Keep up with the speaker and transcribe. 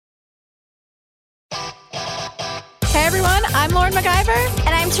Hey everyone, I'm Lauren MacGyver.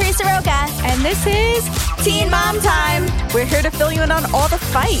 And I'm Teresa Roca. And this is Teen Mom Time. We're here to fill you in on all the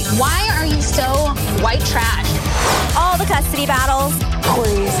fight. Why are you so white trash? All the custody battles.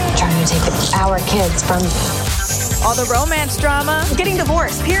 Corey's trying to take our kids from me. All the romance drama. Getting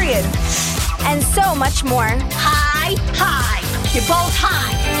divorced, period. And so much more. Hi. You're both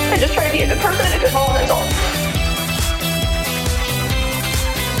high. I'm just trying to be a good person and a good role adult.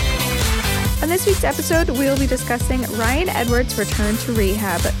 On this week's episode, we'll be discussing Ryan Edwards' return to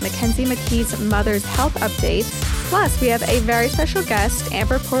rehab, Mackenzie Mckee's mother's health update. Plus, we have a very special guest,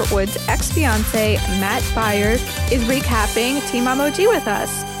 Amber Portwood's ex-fiance, Matt Baier, is recapping Teen Mom OG with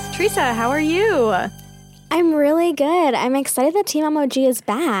us. Teresa, how are you? I'm really good. I'm excited that Teen Mom OG is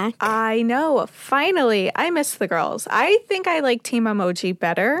back. I know. Finally. I miss the girls. I think I like Teen Mom OG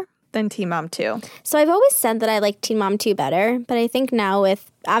better than Teen Mom 2. So I've always said that I like Teen Mom 2 better, but I think now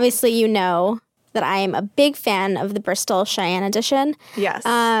with, obviously you know that I am a big fan of the Bristol Cheyenne edition. Yes.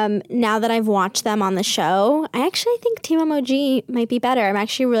 Now that I've watched them on the show, I actually think Teen Mom OG might be better. I'm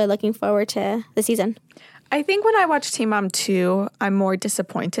actually really looking forward to the season. I think when I watched Teen Mom 2, I'm more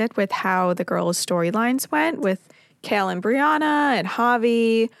disappointed with how the girls' storylines went with Kale and Brianna and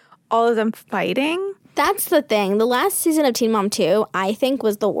Javi, all of them fighting. That's the thing. The last season of Teen Mom 2, I think,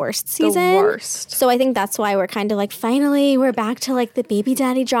 was the worst season. The worst. So I think that's why we're kind of like, finally, we're back to like the baby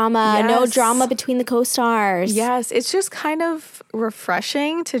daddy drama. Yes. No drama between the co-stars. Yes, it's just kind of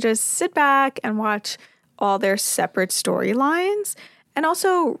refreshing to just sit back and watch all their separate storylines and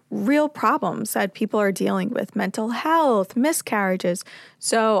also real problems that people are dealing with, mental health, miscarriages.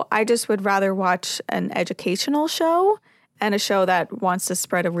 So I just would rather watch an educational show and a show that wants to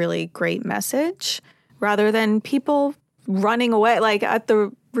spread a really great message rather than people running away, like at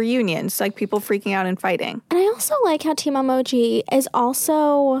the reunions, like people freaking out and fighting. And I also like how Teen Mom OG is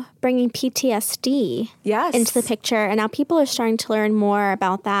also bringing PTSD into the picture. And now people are starting to learn more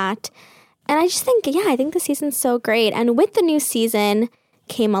about that. And I just think, I think the season's so great. And with the new season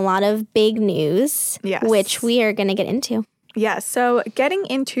came a lot of big news, which we are going to get into. Yes. So getting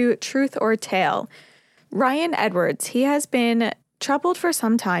into Truth or Tale, Ryan Edwards, he has been troubled for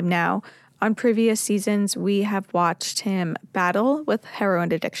some time now. On previous seasons, we have watched him battle with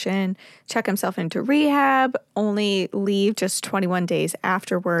heroin addiction, check himself into rehab, only leave just 21 days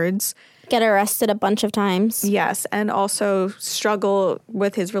afterwards. Get arrested a bunch of times. Yes, and also struggle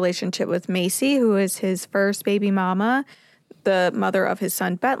with his relationship with Macy, who is his first baby mama, the mother of his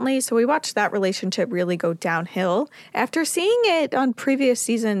son Bentley. So we watched that relationship really go downhill after seeing it on previous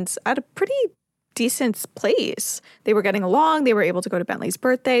seasons at a pretty decent place. They were getting along. They were able to go to Bentley's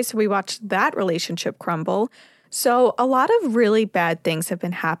birthday. So we watched that relationship crumble. So a lot of really bad things have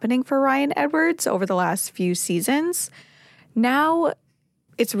been happening for Ryan Edwards over the last few seasons. Now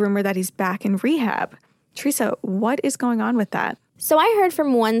it's rumored that he's back in rehab. Teresa, what is going on with that? So I heard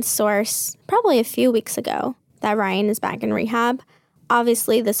from one source probably a few weeks ago that Ryan is back in rehab.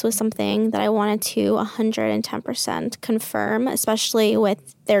 Obviously, this was something that I wanted to 110% confirm, especially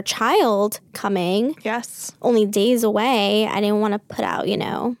with their child coming. Yes. Only days away. I didn't want to put out,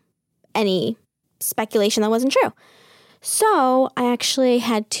 any speculation that wasn't true. So I actually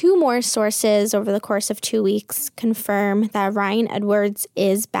had two more sources over the course of 2 weeks confirm that Ryan Edwards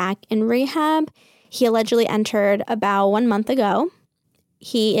is back in rehab. He allegedly entered about 1 month ago.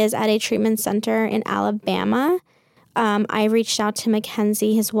 He is at a treatment center in Alabama. I reached out to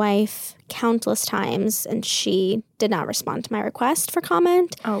Mackenzie, his wife, countless times, and she did not respond to my request for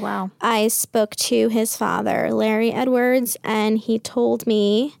comment. Oh, wow. I spoke to his father, Larry Edwards, and he told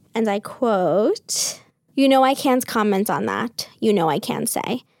me, and I quote, I can't comment on that. I can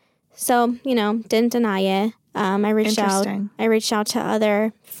say. So, didn't deny it. I reached out to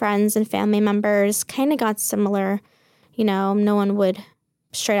other friends and family members, kind of got similar, no one would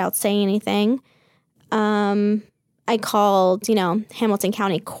straight out say anything. I called, Hamilton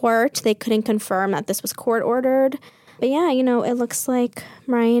County Court. They couldn't confirm that this was court ordered. But yeah, it looks like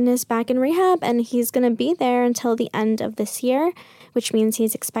Ryan is back in rehab and he's going to be there until the end of this year, which means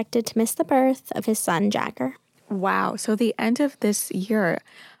he's expected to miss the birth of his son, Jagger. Wow. So the end of this year,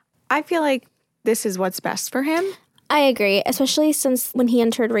 I feel like this is what's best for him. I agree, especially since when he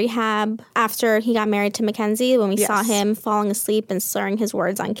entered rehab after he got married to Mackenzie, when we saw him falling asleep and slurring his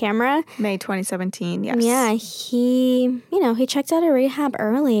words on camera. May 2017, yes. Yeah, he checked out of rehab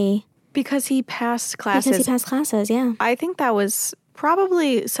early. Because he passed classes. Yeah. I think that was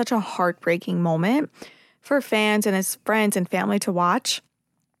probably such a heartbreaking moment for fans and his friends and family to watch.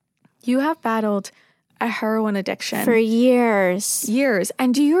 You have battled a heroin addiction. For years.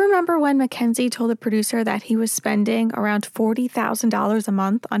 And do you remember when Mackenzie told the producer that he was spending around $40,000 a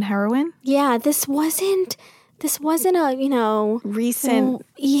month on heroin? Yeah, this wasn't this wasn't a, recent.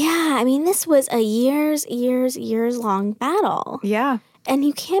 Yeah, I mean, this was a years long battle. Yeah. And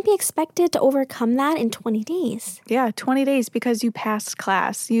you can't be expected to overcome that in 20 days. Yeah, 20 days because you passed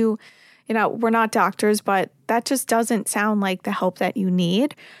class. We're not doctors, but that just doesn't sound like the help that you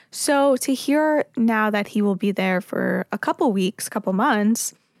need. So to hear now that he will be there for a couple weeks, couple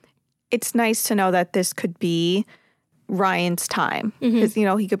months, it's nice to know that this could be Ryan's time. Because,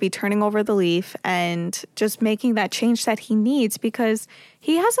 he could be turning over the leaf and just making that change that he needs, because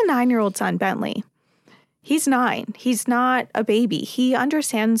he has a 9-year-old son, Bentley. He's 9. He's not a baby. He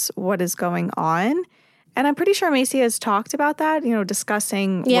understands what is going on. And I'm pretty sure Macy has talked about that,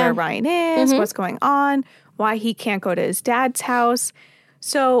 discussing where Ryan is, what's going on, why he can't go to his dad's house.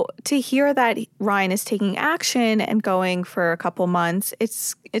 So to hear that Ryan is taking action and going for a couple months,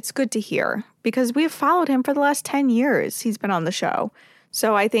 it's good to hear, because we've followed him for the last 10 years. He's been on the show.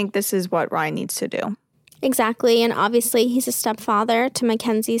 So I think this is what Ryan needs to do. Exactly. And obviously he's a stepfather to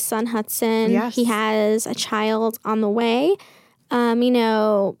Mackenzie's son, Hudson. Yes. He has a child on the way.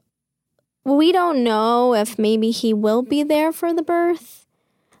 We don't know if maybe he will be there for the birth.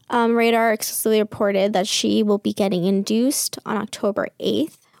 Radar exclusively reported that she will be getting induced on October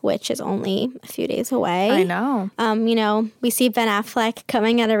 8th, which is only a few days away. I know. We see Ben Affleck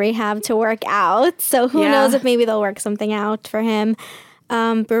coming out of rehab to work out. So who knows if maybe they'll work something out for him.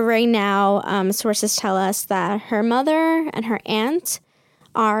 But right now, sources tell us that her mother and her aunt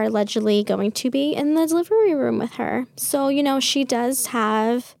are allegedly going to be in the delivery room with her. So, she does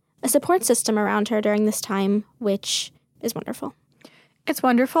have a support system around her during this time, which is wonderful. It's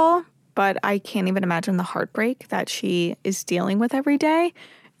wonderful, but I can't even imagine the heartbreak that she is dealing with every day.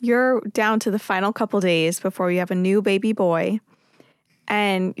 You're down to the final couple days before you have a new baby boy,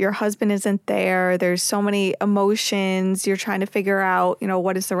 and your husband isn't there. There's so many emotions. You're trying to figure out,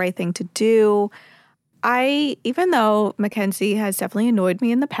 what is the right thing to do. Even though Mackenzie has definitely annoyed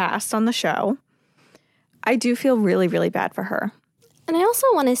me in the past on the show, I do feel really, really bad for her. And I also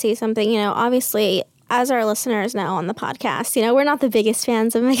want to say something, obviously, as our listeners know on the podcast, we're not the biggest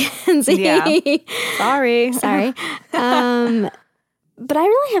fans of Mackenzie. Yeah. Sorry. But I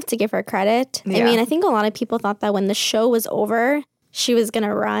really have to give her credit. Yeah. I mean, I think a lot of people thought that when the show was over, she was going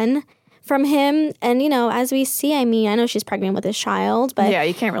to run from him. And, as we see, I know she's pregnant with his child, but yeah,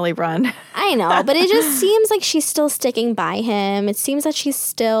 you can't really run. I know, but it just seems like she's still sticking by him. It seems that she's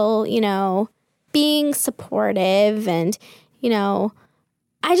still, being supportive, and,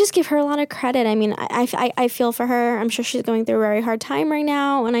 I just give her a lot of credit. I mean, I feel for her. I'm sure she's going through a very hard time right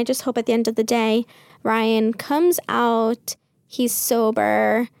now. And I just hope at the end of the day, Ryan comes out, he's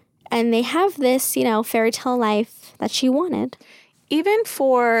sober, and they have this, fairy tale life that she wanted. Even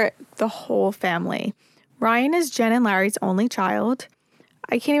for the whole family, Ryan is Jen and Larry's only child.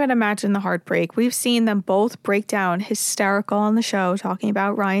 I can't even imagine the heartbreak. We've seen them both break down hysterical on the show talking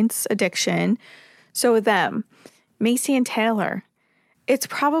about Ryan's addiction. So them, Macy and Taylor, it's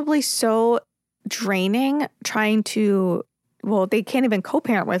probably so draining trying to, they can't even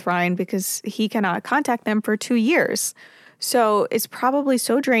co-parent with Ryan because he cannot contact them for 2 years. So it's probably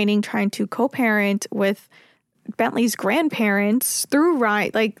so draining trying to co-parent with Bentley's grandparents through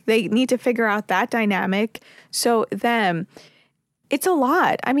Ryan. Like, they need to figure out that dynamic. So them, it's a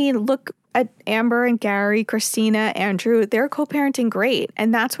lot. I mean, look at Amber and Gary, Christina, Andrew, they're co-parenting great.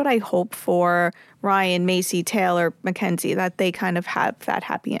 And that's what I hope for Ryan, Macy, Taylor, Mackenzie, that they kind of have that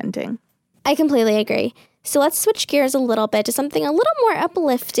happy ending. I completely agree. So let's switch gears a little bit to something a little more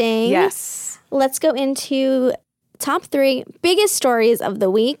uplifting. Yes. Let's go into top 3 biggest stories of the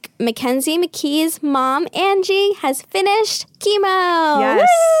week. Mackenzie Mckee's mom, Angie, has finished chemo. Yes.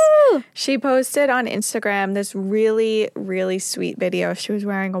 Woo! She posted on Instagram this really, really sweet video. She was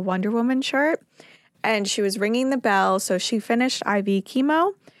wearing a Wonder Woman shirt and she was ringing the bell. So she finished IV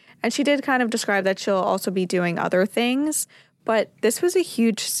chemo, and she did kind of describe that she'll also be doing other things. But this was a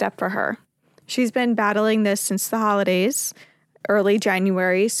huge step for her. She's been battling this since the holidays, early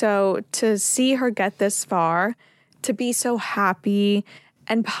January. So to see her get this far, to be so happy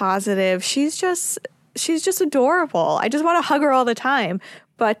and positive, she's just adorable. I just want to hug her all the time.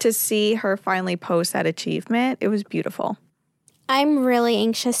 But to see her finally post that achievement, it was beautiful. I'm really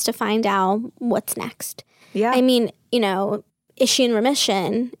anxious to find out what's next. Yeah. I mean, is she in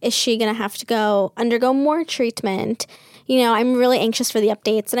remission? Is she going to have to undergo more treatment? I'm really anxious for the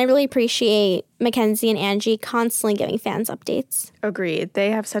updates, and I really appreciate Mackenzie and Angie constantly giving fans updates. Agreed.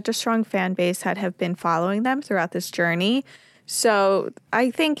 They have such a strong fan base that have been following them throughout this journey. So I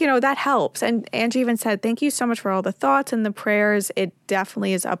think, that helps. And Angie even said, thank you so much for all the thoughts and the prayers. It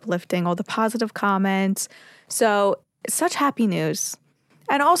definitely is uplifting, all the positive comments. So such happy news.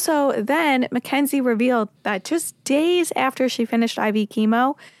 And also then Mackenzie revealed that just days after she finished IV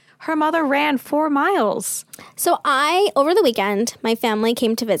chemo, her mother ran 4 miles. So over the weekend, my family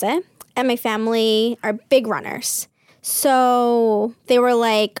came to visit, and my family are big runners. So they were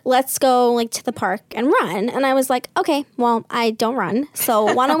like, let's go like to the park and run. And I was like, okay, well, I don't run.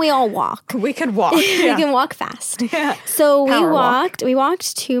 So why don't we all walk? We could walk. We can walk fast. Yeah. So Power we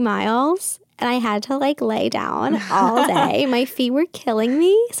walked 2 miles, and I had to like lay down all day. My feet were killing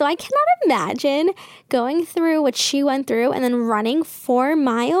me. So I cannot imagine going through what she went through and then running 4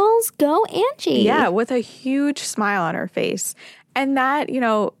 miles. Go, Angie. Yeah, with a huge smile on her face. And that,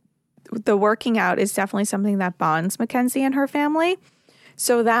 the working out is definitely something that bonds Mackenzie and her family.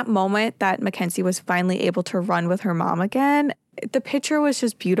 So that moment that Mackenzie was finally able to run with her mom again, the picture was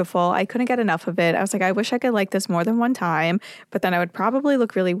just beautiful. I couldn't get enough of it. I was like, I wish I could like this more than one time, but then I would probably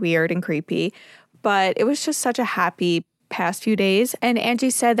look really weird and creepy. But it was just such a happy past few days. And Angie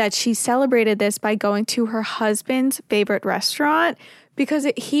said that she celebrated this by going to her husband's favorite restaurant because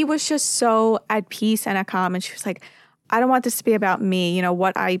he was just so at peace and at calm. And she was like, I don't want this to be about me,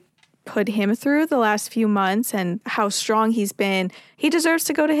 what I put him through the last few months and how strong he's been. He deserves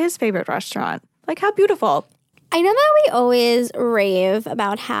to go to his favorite restaurant. Like, how beautiful. I know that we always rave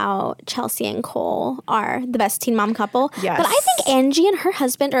about how Chelsea and Cole are the best teen mom couple. Yes. But I think Angie and her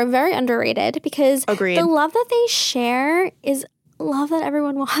husband are very underrated because Agreed. The love that they share is love that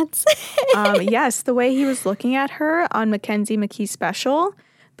everyone wants. Yes, the way he was looking at her on Mackenzie Mckee's special,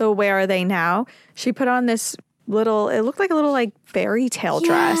 the Where Are They Now, she put on this it looked like a little like fairy tale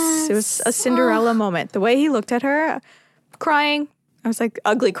dress. It was a Cinderella moment. The way he looked at her, crying. I was like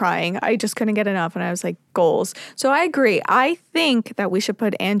ugly crying. I just couldn't get enough. And I was like, goals. So I agree. I think that we should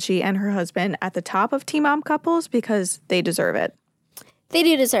put Angie and her husband at the top of teen mom couples because they deserve it. They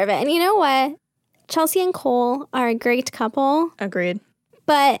do deserve it. And you know what? Chelsea and Cole are a great couple. Agreed.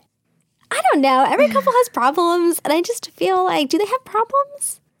 But I don't know. Every couple has problems. And I just feel like, do they have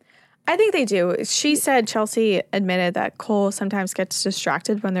problems? I think they do. Chelsea admitted that Cole sometimes gets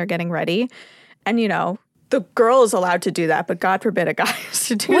distracted when they're getting ready. And, the girl is allowed to do that, but God forbid a guy has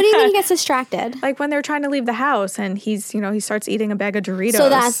to do that. What do you mean he gets distracted? Like when they're trying to leave the house and he starts eating a bag of Doritos. So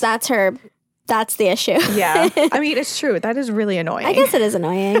that's the issue. Yeah. I mean, it's true. That is really annoying. I guess it is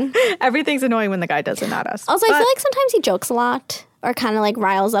annoying. Everything's annoying when the guy does it, not us. Also, I feel like sometimes he jokes a lot or kind of like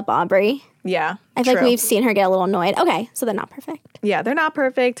riles up Aubrey. Yeah. I feel like we've seen her get a little annoyed. Okay, so they're not perfect. Yeah, they're not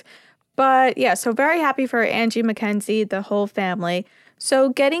perfect. But yeah, so very happy for Angie, Mackenzie, the whole family. So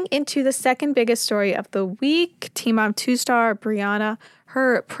getting into the second biggest story of the week, Teen Mom 2-star Brianna,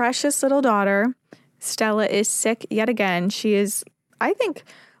 her precious little daughter, Stella, is sick yet again. She is, I think,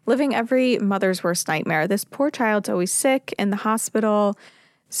 living every mother's worst nightmare. This poor child's always sick in the hospital.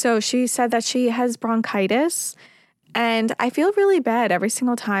 So she said that she has bronchitis. And I feel really bad every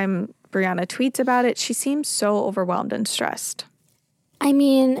single time Brianna tweets about it. She seems so overwhelmed and stressed. I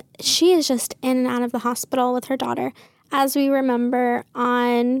mean, she is just in and out of the hospital with her daughter. As we remember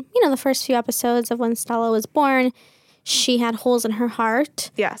on, the first few episodes of when Stella was born, she had holes in her heart.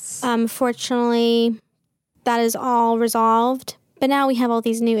 Yes. Fortunately, that is all resolved. But now we have all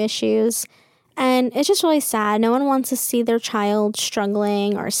these new issues. And it's just really sad. No one wants to see their child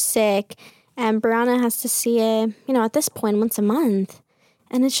struggling or sick. And Brianna has to see it, at this point, once a month.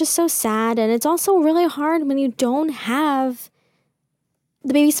 And it's just so sad. And it's also really hard when you don't have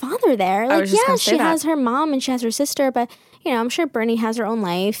the baby's father there. Like, yeah, she has her mom and she has her sister, but, I'm sure Bernie has her own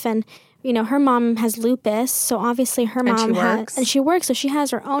life. And, her mom has lupus. So obviously her mom she works. So she has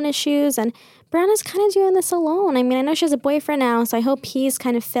her own issues. And Brianna's kind of doing this alone. I mean, I know she has a boyfriend now, so I hope he's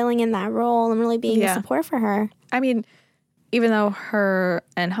kind of filling in that role and really being a support for her. I mean, even though her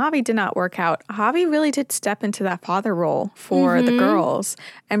and Javi did not work out, Javi really did step into that father role for the girls.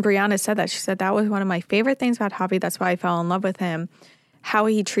 And Brianna said that. She said that was one of my favorite things about Javi. That's why I fell in love with him. How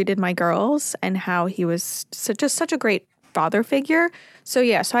he treated my girls and how he was just such a great father figure. So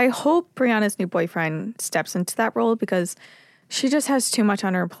I hope Brianna's new boyfriend steps into that role because she just has too much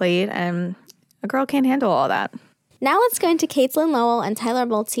on her plate and a girl can't handle all that. Now let's go into Caitlin Lowell and Tyler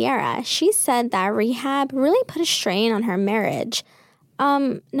Boltiera. She said that rehab really put a strain on her marriage.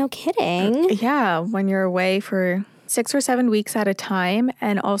 No kidding. Yeah, when you're away for 6 or 7 weeks at a time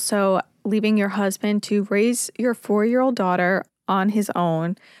and also leaving your husband to raise your 4-year-old daughter on his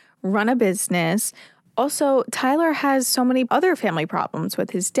own, run a business. Also, Tyler has so many other family problems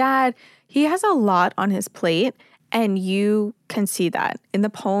with his dad. He has a lot on his plate, and you can see that in the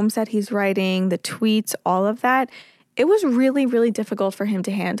poems that he's writing, the tweets, all of that. It was really, really difficult for him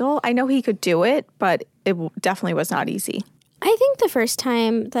to handle. I know he could do it, but it definitely was not easy. I think the first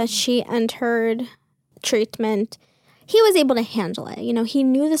time that she entered treatment, he was able to handle it. You know, he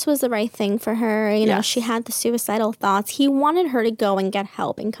knew this was the right thing for her. You know, Yes. she had the suicidal thoughts. He wanted her to go and get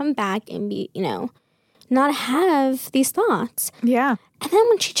help and come back and be, you know, not have these thoughts. Yeah. And then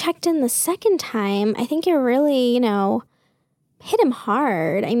when she checked in the second time, I think it really, you know, hit him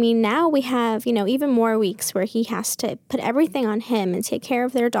hard. I mean, now we have, you know, even more weeks where he has to put everything on him and take care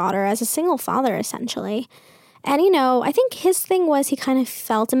of their daughter as a single father, essentially. And, you know, I think his thing was he kind of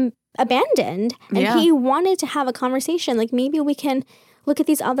felt abandoned, and he wanted to have a conversation. Like, maybe we can look at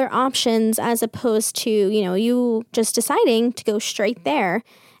these other options as opposed to, you know, you just deciding to go straight there.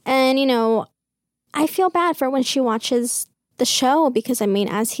 And, you know, I feel bad for when she watches the show because, I mean,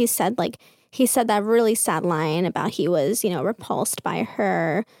 as he said, like, he said that really sad line about he was, you know, repulsed by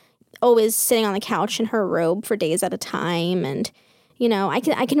her, always sitting on the couch in her robe for days at a time. And, you know, I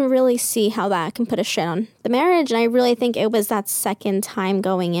can really see how that can put a strain on the marriage. And I really think it was that second time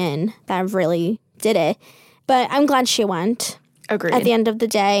going in that really did it. But I'm glad she went. Agreed. At the end of the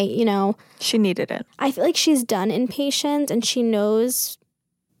day, you know. She needed it. I feel like she's done inpatient and she knows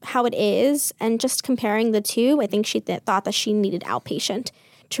how it is. And just comparing the two, I think she thought that she needed outpatient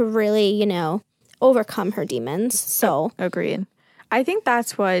to really, you know, overcome her demons. So Agreed. I think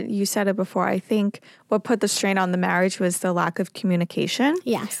that's what you said it before. I think what put the strain on the marriage was the lack of communication.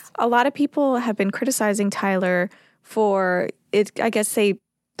 yes. A lot of people have been criticizing Tyler for it. I guess they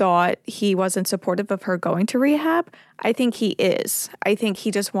thought he wasn't supportive of her going to rehab. I think he is. I think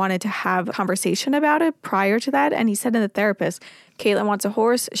he just wanted to have a conversation about it prior to that. And he said to the therapist, Caitlin wants a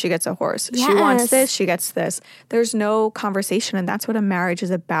horse, she gets a horse. She wants Yes. this, she gets this. There's no conversation. And that's what a marriage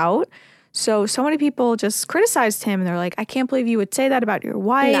is about. So many people just criticized him and they're like, I can't believe you would say that about your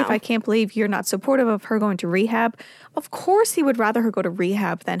wife. No. I can't believe you're not supportive of her going to rehab. Of course he would rather her go to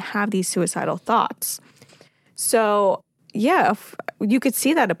rehab than have these suicidal thoughts. So yeah, you could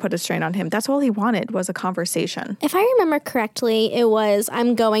see that it put a strain on him. That's all he wanted was a conversation. If I remember correctly, it was,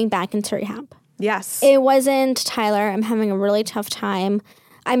 I'm going back into rehab. Yes. It wasn't, Tyler, I'm having a really tough time.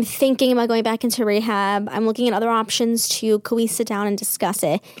 I'm thinking about going back into rehab. I'm looking at other options too. Could we sit down and discuss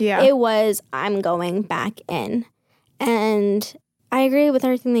it? Yeah. It was, I'm going back in. And I agree with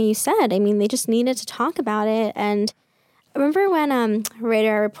everything that you said. I mean, they just needed to talk about it. And I remember when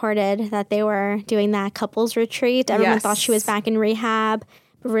Radar reported that they were doing that couples retreat. Everyone Yes. thought she was back in rehab,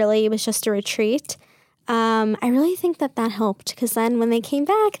 but really it was just a retreat. I really think that helped because then when they came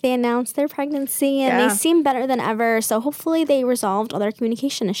back, they announced their pregnancy and Yeah. they seemed better than ever. So hopefully they resolved all their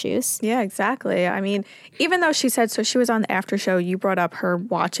communication issues. Yeah, exactly. I mean, even though she said, so she was on the after show, you brought up her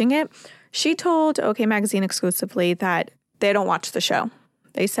watching it. She told OK Magazine exclusively that they don't watch the show.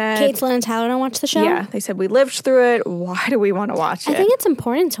 They said, Caitlin and Tyler don't watch the show? yeah, they said, we lived through it. Why do we want to watch it? I think it's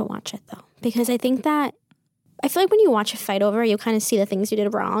important to watch it though, because I think that I feel like when you watch a fight over, you kind of see the things you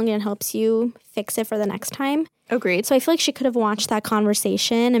did wrong and it helps you fix it for the next time. Agreed. So I feel like she could have watched that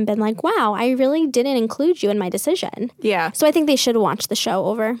conversation and been like, wow, I really didn't include you in my decision. Yeah. So I think they should watch the show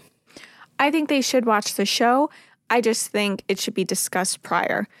over. I think they should watch the show. I just think it should be discussed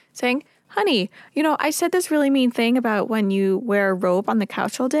prior, saying, honey, you know, I said this really mean thing about when you wear a robe on the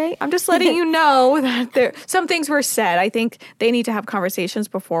couch all day. I'm just letting you know that some things were said. I think they need to have conversations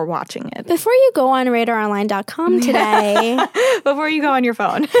before watching it. Before you go on radaronline.com today, Before you go on your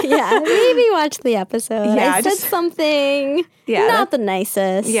phone. yeah, maybe watch the episode. Yeah, I said something not the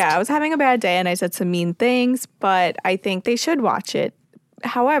nicest. Yeah, I was having a bad day and I said some mean things, but I think they should watch it.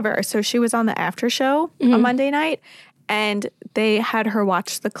 However, so she was on the after show on Monday night and they had her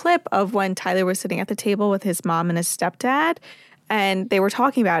watch the clip of when Tyler was sitting at the table with his mom and his stepdad and they were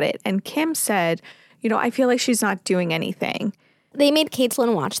talking about it. And Kim said, you know, I feel like she's not doing anything. They made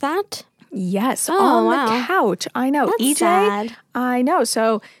Caitlin watch that? Yes, Oh, on wow. the couch. I know. That's EJ, sad. I know.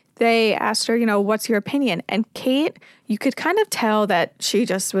 So they asked her, you know, what's your opinion? And Kate, you could kind of tell that she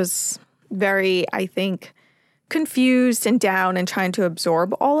just was very, I think, confused and down and trying to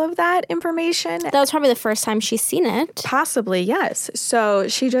absorb all of that information. That was probably the first time she's seen it. Possibly, yes. So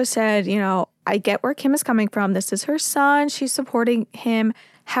she just said, you know, I get where Kim is coming from. This is her son. She's supporting him.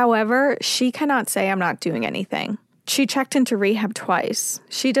 However, she cannot say I'm not doing anything. She checked into rehab twice.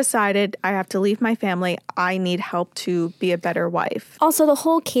 She decided, I have to leave my family. I need help to be a better wife. Also, the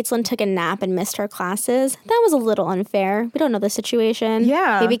whole Caitlin took a nap and missed her classes, that was a little unfair. We don't know the situation.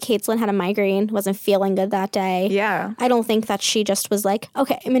 Yeah. Maybe Caitlin had a migraine, wasn't feeling good that day. Yeah. I don't think that she just was like,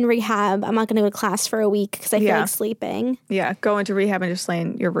 okay, I'm in rehab. I'm not going to go to class for a week because I feel Yeah. like sleeping. Yeah, go into rehab and just lay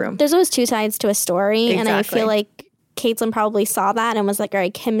in your room. There's always two sides to a story. And I Exactly. feel like Caitlin probably saw that and was like, all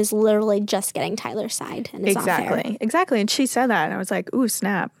right, Kim is literally just getting Tyler's side. And it's not fair. Exactly. And she said that. And I was like, ooh,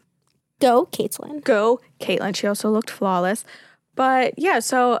 snap. Go, Caitlin. Go, Caitlin. She also looked flawless. But yeah,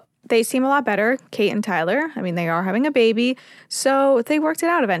 so they seem a lot better, Kate and Tyler. I mean, they are having a baby, so they worked it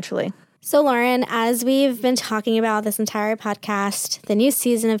out eventually. So, Lauren, as we've been talking about this entire podcast, the new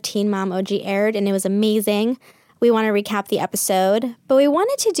season of Teen Mom OG aired, and it was amazing. We want to recap the episode, but we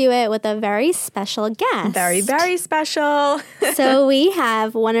wanted to do it with a very special guest. Very, very special. So we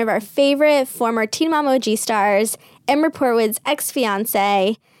have one of our favorite former Teen Mom OG stars, Emma Portwood's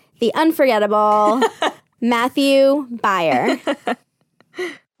ex-fiance, the unforgettable Matthew Baier.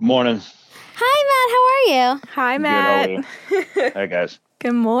 Morning. Hi, Matt. How are you? Hi, Matt. Good, how are you? Hey, guys.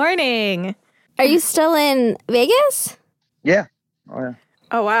 Good morning. Are you still in Vegas? Yeah. Oh, yeah.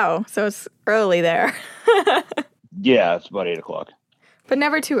 Oh, wow. So it's early there. Yeah, it's about 8 o'clock. But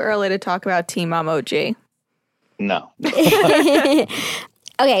never too early to talk about Teen Mom OG. No.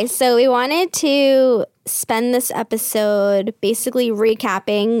 Okay, so we wanted to spend this episode basically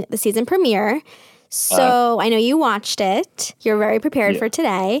recapping the season premiere. So I know you watched it. You're very prepared for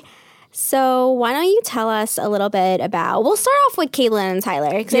today. So why don't you tell us a little bit about, we'll start off with Caitlin and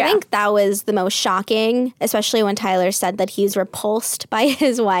Tyler, because I think that was the most shocking, especially when Tyler said that he's repulsed by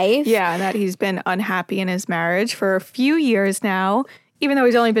his wife. Yeah, that he's been unhappy in his marriage for a few years now, even though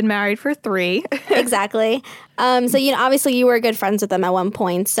he's only been married for 3. Exactly. So, obviously you were good friends with them at one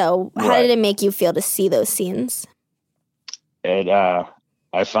point. So how did it make you feel to see those scenes?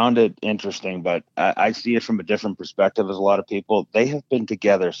 I found it interesting, but I see it from a different perspective as a lot of people. They have been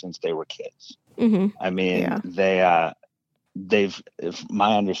together since they were kids. Mm-hmm. I mean, if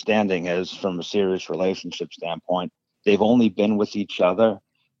my understanding is from a serious relationship standpoint, they've only been with each other.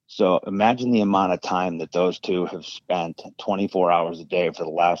 So imagine the amount of time that those two have spent 24 hours a day for the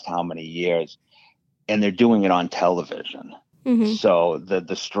last how many years, and they're doing it on television. Mm-hmm. So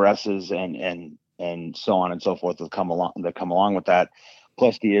the stresses and so on and so forth that come along with that.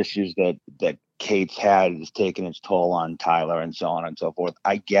 Plus the issues that Kate's had is taking its toll on Tyler and so on and so forth.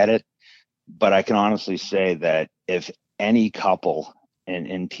 I get it, but I can honestly say that if any couple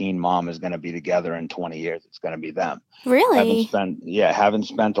in Teen Mom is going to be together in 20 years, it's going to be them. Really? Having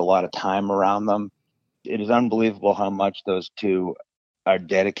spent a lot of time around them, it is unbelievable how much those two are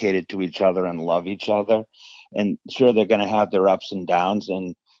dedicated to each other and love each other. And sure, they're going to have their ups and downs,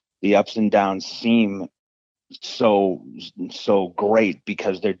 and the ups and downs seem so great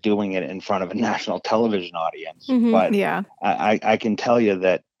because they're doing it in front of a national television audience. Mm-hmm. But I can tell you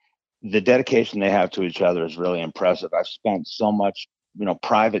that the dedication they have to each other is really impressive. I've spent so much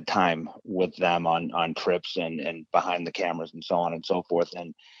private time with them on trips and behind the cameras and so on and so forth,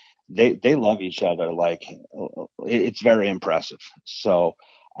 and they love each other. Like, it's very impressive. So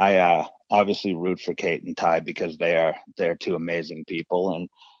I obviously root for Kate and Ty because they're two amazing people, and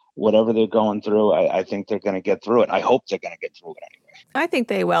whatever they're going through, I think they're going to get through it. I hope they're going to get through it anyway. I think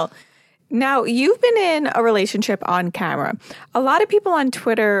they will. Now, you've been in a relationship on camera. A lot of people on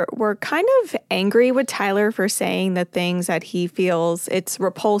Twitter were kind of angry with Tyler for saying the things that he feels it's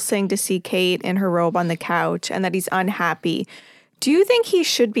repulsing to see Kate in her robe on the couch and that he's unhappy. Do you think he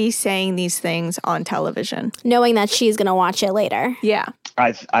should be saying these things on television? Knowing that she's going to watch it later. Yeah.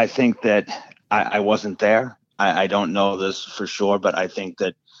 I think that I wasn't there. I don't know this for sure, but I think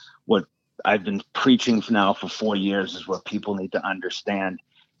that what I've been preaching now for 4 years is what people need to understand.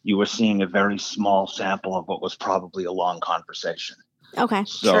 You were seeing a very small sample of what was probably a long conversation. Okay,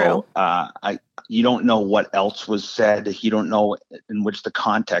 so you don't know what else was said. You don't know in which the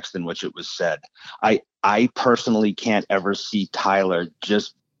context in which it was said. I personally can't ever see Tyler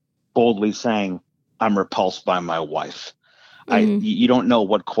just boldly saying, "I'm repulsed by my wife." Mm-hmm. You don't know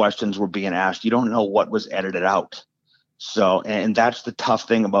what questions were being asked. You don't know what was edited out. So, and that's the tough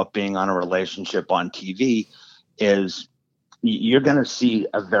thing about being on a relationship on TV is you're going to see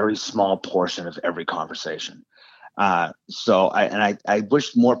a very small portion of every conversation. So I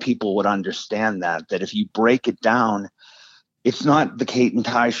wish more people would understand that if you break it down, it's not the Kate and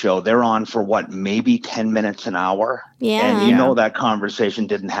Ty show. They're on for maybe 10 minutes an hour. Yeah. And that conversation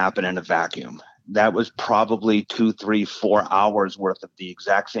didn't happen in a vacuum. That was probably 2, 3, 4 hours worth of the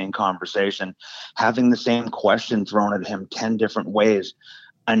exact same conversation, having the same question thrown at him 10 different ways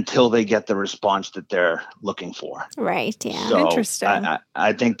until they get the response that they're looking for. Right. Yeah. So interesting.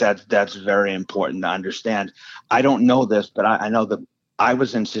 I think that's very important to understand. I don't know this, but I know that I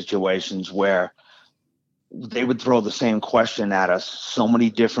was in situations where they would throw the same question at us so many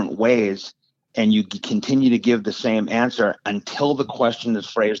different ways, and you continue to give the same answer until the question is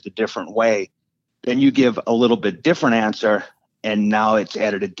phrased a different way. Then you give a little bit different answer, and now it's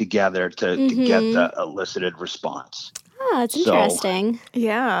edited together to get the elicited response. Oh, it's interesting.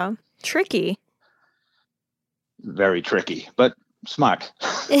 Yeah. Tricky. Very tricky. But smart.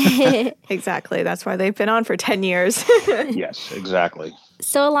 Exactly. That's why they've been on for 10 years. Yes, exactly.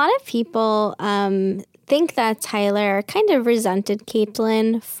 So a lot of people think that Tyler kind of resented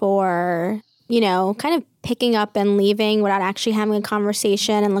Caitlyn for, kind of picking up and leaving without actually having a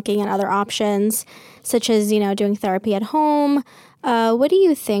conversation and looking at other options, such as, doing therapy at home. What do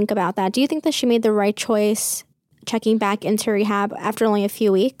you think about that? Do you think that she made the right choice checking back into rehab after only a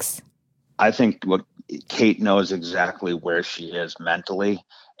few weeks? I think Kate knows exactly where she is mentally.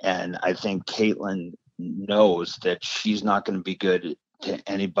 And I think Caitlyn knows that she's not going to be good to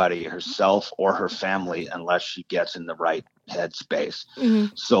anybody, herself or her family, unless she gets in the right headspace.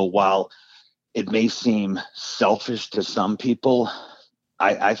 Mm-hmm. So while it may seem selfish to some people,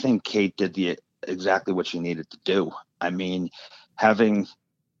 I think Kate did exactly what she needed to do. I mean, having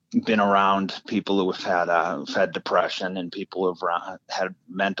been around people who have had depression and people who've had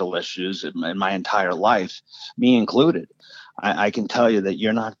mental issues in my entire life, me included, I can tell you that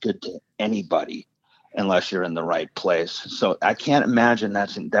you're not good to anybody unless you're in the right place. So I can't imagine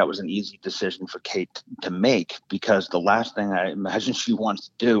that was an easy decision for Kate to make, because the last thing I imagine she wants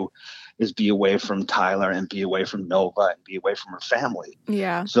to do is be away from Tyler and be away from Nova and be away from her family.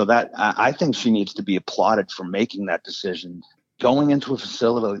 Yeah. So that I think she needs to be applauded for making that decision. Going into a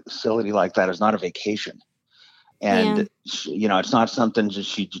facility like that is not a vacation. And, it's not something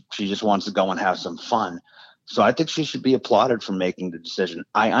she just wants to go and have some fun. So I think she should be applauded for making the decision.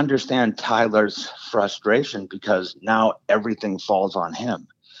 I understand Tyler's frustration because now everything falls on him.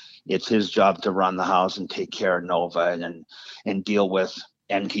 It's his job to run the house and take care of Nova and deal with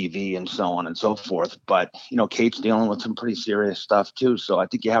NTV and so on and so forth. But, Kate's dealing with some pretty serious stuff too. So I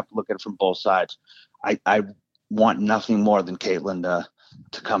think you have to look at it from both sides. I want nothing more than Caitlyn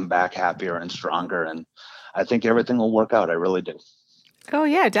to come back happier and stronger. And I think everything will work out. I really do. Oh,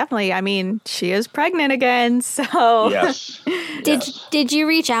 yeah, definitely. I mean, she is pregnant again, so. Yes. Did you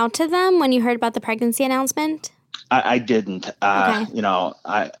reach out to them when you heard about the pregnancy announcement? I didn't. Okay.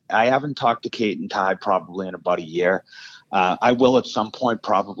 I haven't talked to Kate and Ty probably in about a year. I will at some point,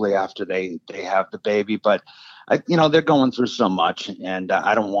 probably after they have the baby, but they're going through so much, and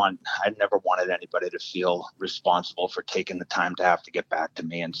I never wanted anybody to feel responsible for taking the time to have to get back to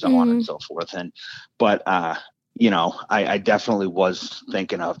me and so on and so forth. But I definitely was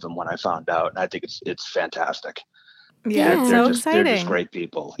thinking of them when I found out, and I think it's fantastic. Yeah, they're exciting. They're just great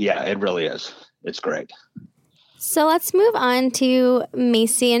people. Yeah, it really is. It's great. So let's move on to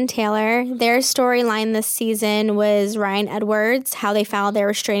Macy and Taylor. Their storyline this season was Ryan Edwards, how they filed their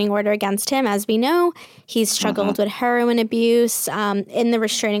restraining order against him. As we know, he's struggled with heroin abuse. In the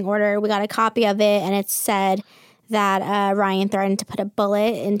restraining order, we got a copy of it, and it said that Ryan threatened to put a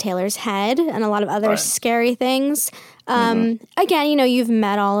bullet in Taylor's head and a lot of other scary things. Again, you've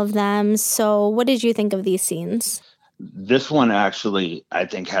met all of them. So what did you think of these scenes? This one actually, I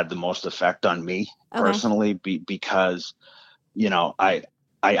think, had the most effect on me personally, because,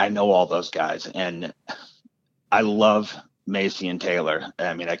 I know all those guys, and I love Macy and Taylor.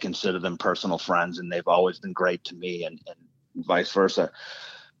 I mean, I consider them personal friends, and they've always been great to me, and vice versa.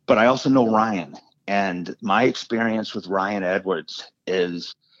 But I also know Ryan, and my experience with Ryan Edwards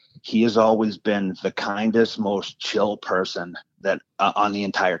is he has always been the kindest, most chill person that on the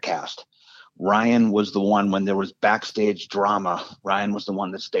entire cast. Ryan was the one, when there was backstage drama, Ryan was the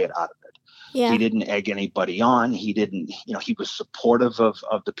one that stayed out of it. Yeah. He didn't egg anybody on. He didn't, he was supportive of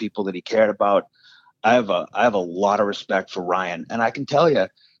the people that he cared about. I have a lot of respect for Ryan. And I can tell you,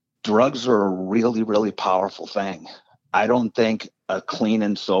 drugs are a really, really powerful thing. I don't think a clean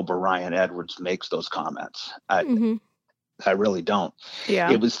and sober Ryan Edwards makes those comments. I really don't.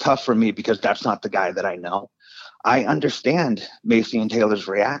 Yeah. It was tough for me because that's not the guy that I know. I understand Macy and Taylor's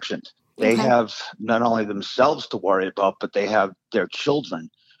reaction. They have not only themselves to worry about, but they have their children.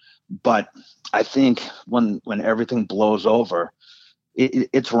 But I think when everything blows over,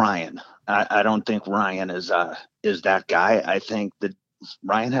 it's Ryan. I don't think Ryan is that guy. I think that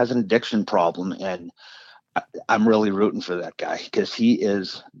Ryan has an addiction problem, and I'm really rooting for that guy because he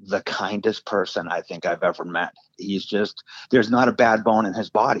is the kindest person I think I've ever met. He's just, there's not a bad bone in his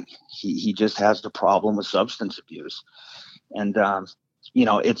body. He just has the problem with substance abuse. And,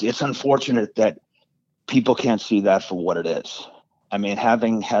 it's unfortunate that people can't see that for what it is. I mean,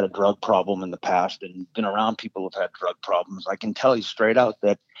 having had a drug problem in the past and been around people who've had drug problems, I can tell you straight out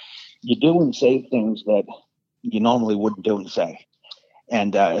that you do and say things that you normally wouldn't do and say.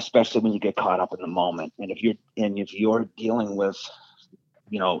 And especially when you get caught up in the moment. And if you're dealing with,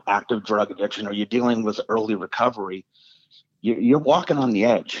 active drug addiction, or you're dealing with early recovery, you're walking on the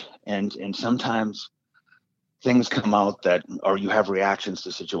edge. And sometimes things come out that, or you have reactions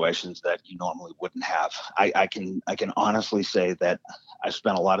to situations that you normally wouldn't have. I can honestly say that I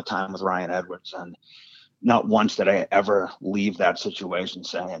spent a lot of time with Ryan Edwards, and not once did I ever leave that situation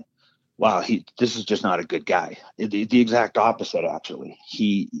saying, wow, this is just not a good guy. The exact opposite, actually.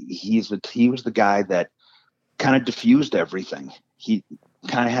 He was the guy that kind of diffused everything. He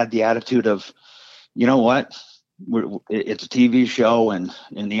kind of had the attitude of, you know what, it's a TV show, and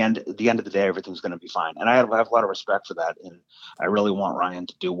in the end of the day, everything's going to be fine. And I have a lot of respect for that, and I really want Ryan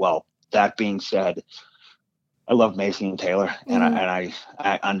to do well. That being said, I love Macy and Taylor, and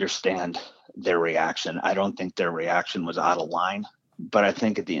I understand their reaction. I don't think their reaction was out of line, but I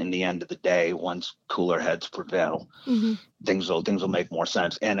think in the end of the day, once cooler heads prevail, things will make more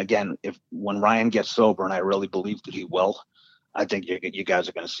sense. And again, when Ryan gets sober, and I really believe that he will, I think you guys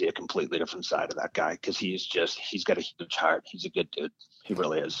are going to see a completely different side of that guy, because he's got a huge heart. He's a good dude. He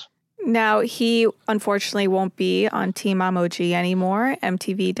really is. Now, he unfortunately won't be on Team Mom OG anymore.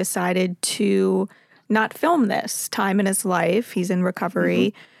 MTV decided to not film this time in his life. He's in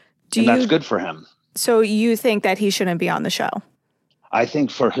recovery. That's good for him. So you think that he shouldn't be on the show? I think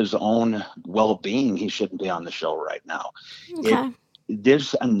for his own well-being, he shouldn't be on the show right now. Okay.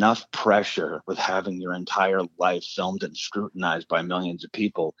 There's enough pressure with having your entire life filmed and scrutinized by millions of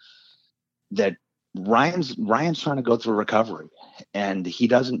people that Ryan's trying to go through recovery, and he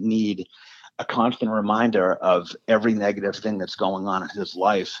doesn't need a constant reminder of every negative thing that's going on in his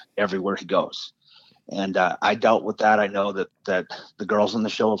life everywhere he goes. And I dealt with that. I know that the girls on the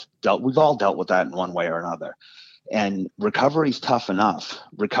show we've all dealt with that in one way or another. And recovery's tough enough.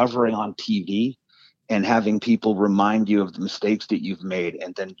 Recovering on TV and having people remind you of the mistakes that you've made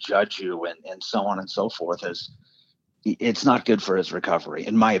and then judge you and so on and so forth, it's not good for his recovery,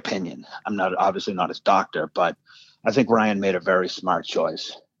 in my opinion. I'm obviously not his doctor, but I think Ryan made a very smart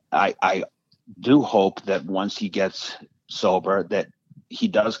choice. I do hope that once he gets sober, that he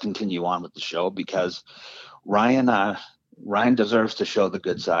does continue on with the show, because Ryan deserves to show the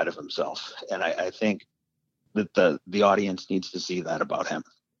good side of himself. And I think that the audience needs to see that about him.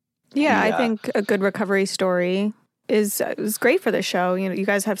 Yeah, I think a good recovery story is great for the show. You know, you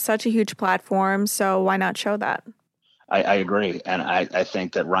guys have such a huge platform, so why not show that? I agree. And I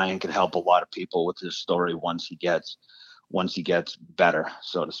think that Ryan can help a lot of people with his story once he gets better,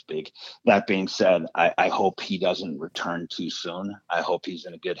 so to speak. That being said, I hope he doesn't return too soon. I hope he's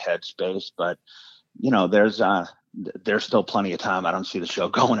in a good headspace, but there's still plenty of time. I don't see the show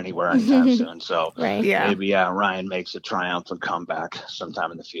going anywhere anytime soon. So maybe Ryan makes a triumphant comeback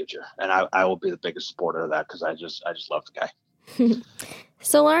sometime in the future. And I will be the biggest supporter of that, because I just love the guy.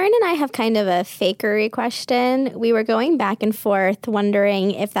 So Lauren and I have kind of a fakery question. We were going back and forth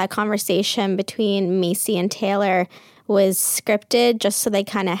wondering if that conversation between Macy and Taylor was scripted, just so they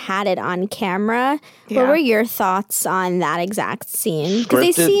kind of had it on camera. Yeah. What were your thoughts on that exact scene?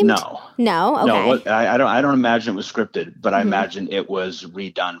 Scripted? No. Okay. No, I don't imagine it was scripted, but I imagine it was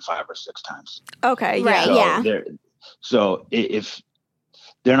redone 5 or 6 times. Okay. Right. Yeah. So if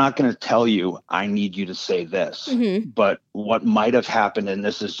they're not going to tell you, I need you to say this, but what might have happened, and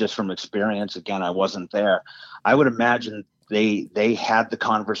this is just from experience, again, I wasn't there, I would imagine they had the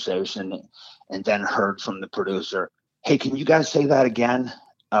conversation and then heard from the producer, hey, can you guys say that again?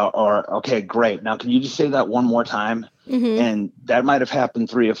 Or okay, great. Now, can you just say that one more time? And that might have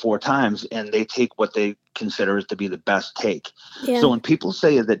happened 3 or 4 times, and they take what they consider to be the best take. Yeah. So when people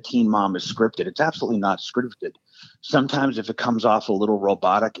say that Teen Mom is scripted, it's absolutely not scripted. Sometimes if it comes off a little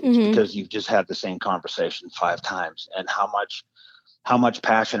robotic, it's because you've just had the same conversation 5 times. And how much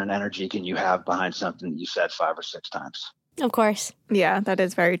passion and energy can you have behind something that you said 5 or 6 times? Of course. Yeah, that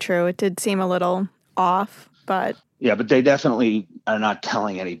is very true. It did seem a little off, but... Yeah, but they definitely are not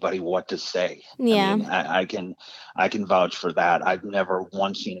telling anybody what to say. Yeah. I mean, I can vouch for that. I've never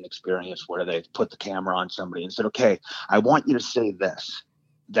once seen an experience where they've put the camera on somebody and said, okay, I want you to say this.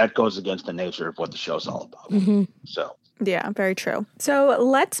 That goes against the nature of what the show's all about. So. Yeah, very true. So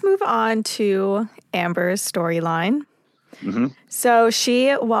let's move on to Amber's storyline. So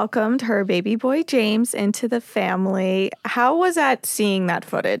she welcomed her baby boy, James, into the family. How was that seeing that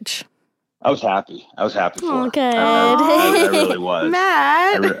footage? I was happy. For her. Good. I really was.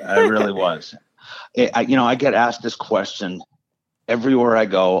 Matt. I really was. I get asked this question everywhere I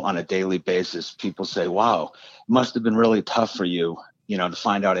go on a daily basis. People say, wow, it must have been really tough for you, to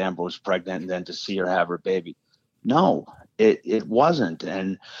find out Amber was pregnant and then to see her have her baby. No, it wasn't.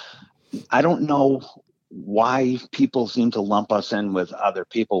 And I don't know why people seem to lump us in with other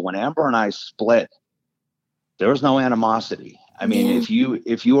people. When Amber and I split, there was no animosity. I mean, if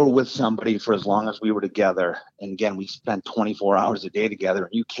you were with somebody for as long as we were together, and again, we spent 24 hours a day together,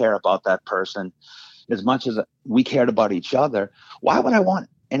 and you care about that person, as much as we cared about each other, why would I want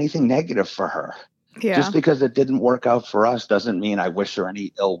anything negative for her? Yeah. Just because it didn't work out for us doesn't mean I wish her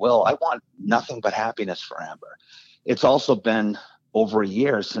any ill will. I want nothing but happiness for Amber. It's also been over a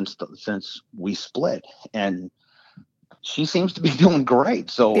year since we split, and she seems to be doing great.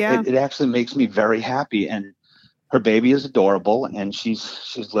 So it actually makes me very happy. And her baby is adorable, and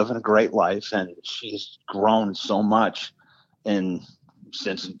she's living a great life, and she's grown so much. And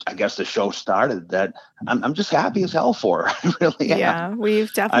since I guess the show started, that I'm just happy as hell for her. I really am. Yeah,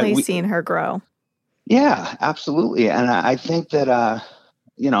 we've definitely seen her grow. Yeah, absolutely. And I think that,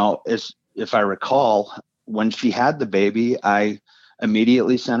 if I recall, when she had the baby, I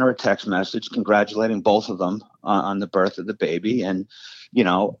immediately sent her a text message congratulating both of them on the birth of the baby. And,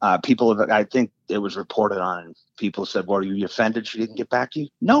 I think it was reported on, people said, well, are you offended she didn't get back to you?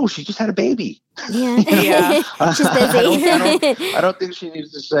 No, she just had a baby. Yeah. Yeah. She's busy. I don't think she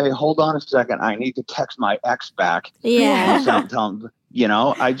needs to say, hold on a second, I need to text my ex back. Yeah. Tell them,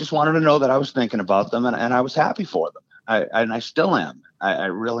 I just wanted to know that I was thinking about them, and I was happy for them. I still am. I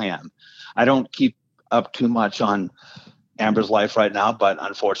really am. I don't keep up too much on Amber's life right now, but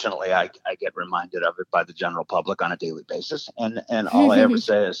unfortunately I get reminded of it by the general public on a daily basis. And all I ever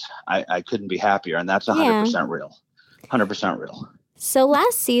say is I couldn't be happier. And that's 100% real. 100% real. So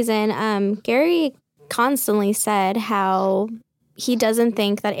last season, Gary constantly said how he doesn't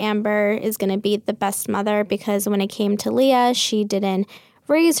think that Amber is going to be the best mother because when it came to Leah, she didn't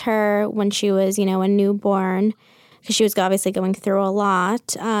raise her when she was, a newborn, because she was obviously going through a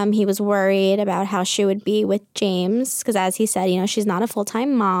lot. He was worried about how she would be with James because, as he said, she's not a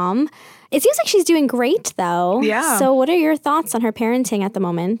full-time mom. It seems like she's doing great, though. Yeah. So what are your thoughts on her parenting at the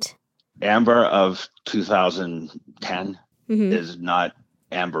moment? Amber of 2010 is not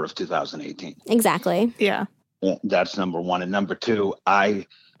Amber of 2018. Exactly. Yeah. That's number one. And number two, I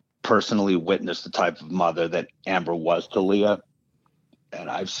personally witnessed the type of mother that Amber was to Leah. And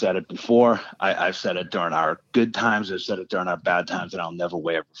I've said it before. I've said it during our good times. I've said it during our bad times, and I'll never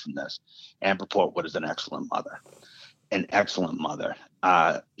waver from this. Amber Portwood is an excellent mother. An excellent mother.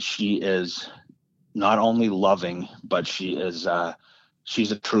 She is not only loving, but she's a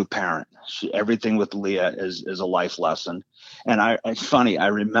true parent. Everything with Leah is a life lesson. And it's funny. I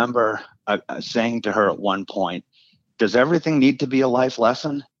remember saying to her at one point, "Does everything need to be a life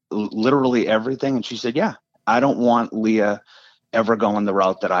lesson? Literally everything?" And she said, "Yeah. I don't want Leah ever going the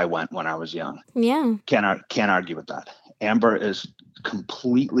route that I went when I was young." Yeah. Can't argue with that. Amber is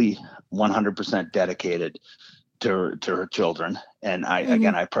completely 100% dedicated to her children. And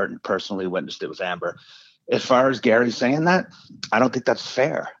I personally witnessed it with Amber. As far as Gary saying that, I don't think that's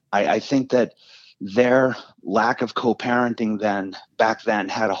fair. I think that their lack of co-parenting back then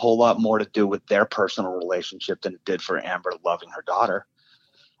had a whole lot more to do with their personal relationship than it did for Amber loving her daughter.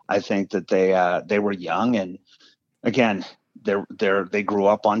 I think that they were young, and again, they grew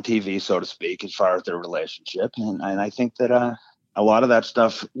up on TV, so to speak, as far as their relationship. And I think that a lot of that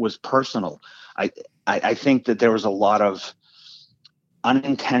stuff was personal. I think that there was a lot of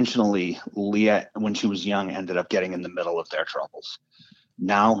unintentionally, Leah, when she was young, ended up getting in the middle of their troubles.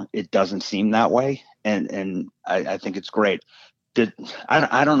 Now it doesn't seem that way. And I think it's great.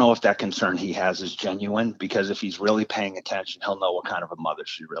 I don't know if that concern he has is genuine, because if he's really paying attention, he'll know what kind of a mother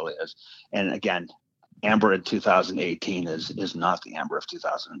she really is. And again, Amber in 2018 is not the Amber of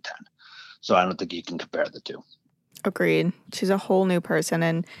 2010. So I don't think you can compare the two. Agreed. She's a whole new person.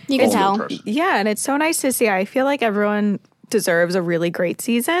 And you can tell. Yeah, and it's so nice to see. I feel like everyone deserves a really great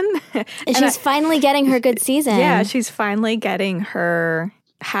season. And she's finally getting her good season. Yeah, she's finally getting her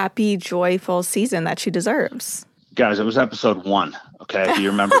happy, joyful season that she deserves. Guys, it was episode 1. Okay, you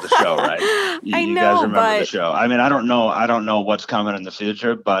remember the show, right? I know, you guys remember the show. I mean, I don't know what's coming in the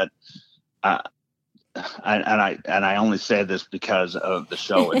future, but I only say this because of the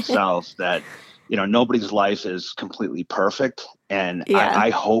show itself. That nobody's life is completely perfect, and yeah. I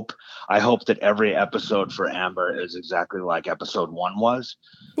hope that every episode for Amber is exactly like episode 1 was.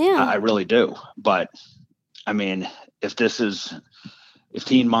 Yeah, I really do. But I mean, if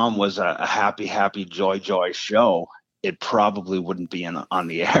Teen Mom was a happy joy show, it probably wouldn't be on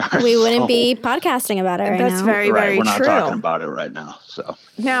the air. We wouldn't be podcasting about it right now. That's very, very We're true. We're not talking about it right now. So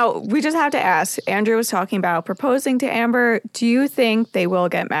now we just have to ask. Andrew was talking about proposing to Amber. Do you think they will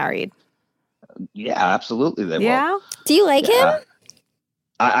get married? Yeah, absolutely they will. Yeah? Do you like him?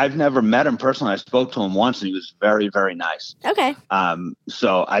 I've never met him personally. I spoke to him once, and he was very, very nice. Okay.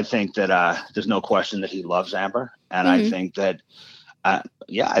 So I think that there's no question that he loves Amber, and I think that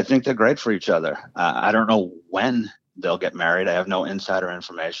I think they're great for each other. I don't know when they'll get married. I have no insider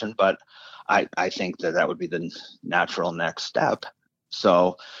information, but I think that would be the natural next step.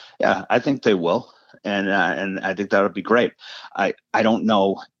 So, yeah, I think they will. and I think that would be great. I don't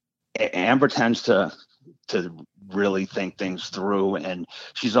know. Amber tends to really think things through, and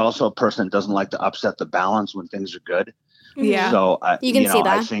she's also a person that doesn't like to upset the balance when things are good. Yeah. So You can see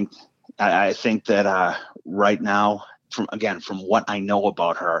that. I think that right now, from what I know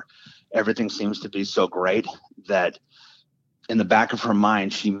about her, everything seems to be so great that in the back of her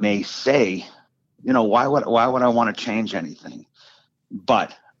mind, she may say, why would I want to change anything?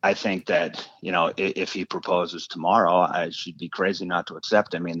 But I think that, if he proposes tomorrow, she'd be crazy not to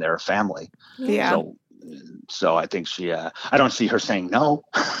accept. I mean, they're a family. Yeah. So I think I don't see her saying no.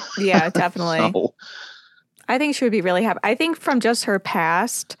 Yeah, definitely. So, I think she would be really happy. I think from just her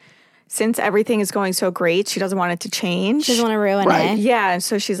past, since everything is going so great, she doesn't want it to change. She doesn't want to ruin it. Yeah. And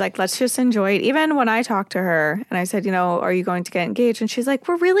so she's like, let's just enjoy it. Even when I talked to her and I said, are you going to get engaged? And she's like,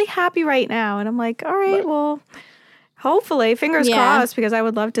 we're really happy right now. And I'm like, all right. Well, hopefully, fingers crossed, because I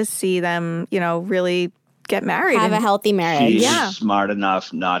would love to see them, really get married. Have a healthy marriage. She's smart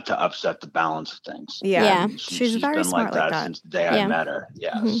enough not to upset the balance of things. Yeah. She's very been smart like that since the day I met her.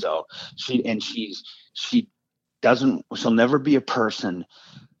 Yeah. So she'll never be a person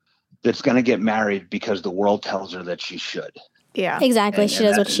that's going to get married because the world tells her that she should. Yeah. Exactly. She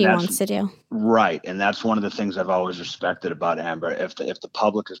does what she wants to do. Right. And that's one of the things I've always respected about Amber. If the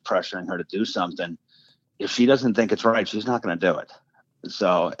public is pressuring her to do something, if she doesn't think it's right, she's not going to do it.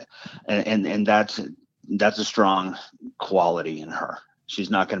 So, and that's a strong quality in her. She's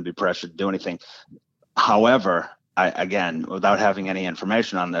not going to be pressured to do anything. However, again, without having any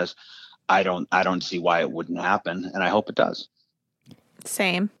information on this, I don't see why it wouldn't happen, and I hope it does.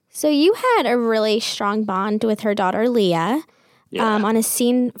 Same. So you had a really strong bond with her daughter, Leah. Yeah. On a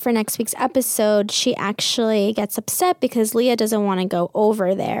scene for next week's episode, she actually gets upset because Leah doesn't want to go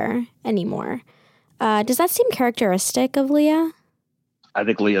over there anymore. Does that seem characteristic of Leah? I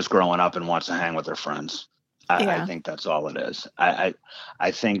think Leah's growing up and wants to hang with her friends. I think that's all it is. I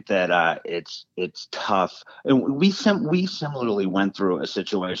think that it's tough. And we similarly went through a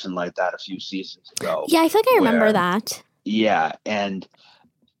situation like that a few seasons ago. Yeah, I feel like I remember that. Yeah, and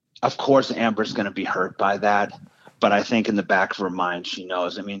of course Amber's going to be hurt by that. But I think in the back of her mind, she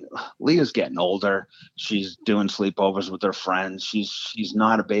knows. I mean, Leah's getting older. She's doing sleepovers with her friends. She's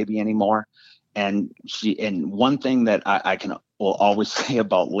not a baby anymore. And one thing that I will always say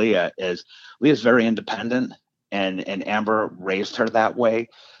about Leah is Leah's very independent, and Amber raised her that way.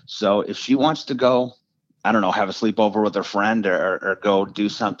 So if she wants to go, I don't know, have a sleepover with her friend or go do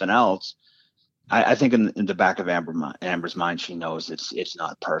something else, I think in the back of Amber's mind, she knows it's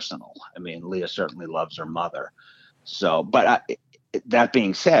not personal. I mean, Leah certainly loves her mother. So, but that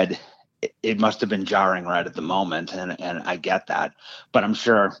being said, it must have been jarring right at the moment, and I get that. But I'm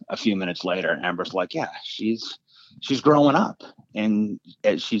sure a few minutes later, Amber's like, yeah, she's growing up, and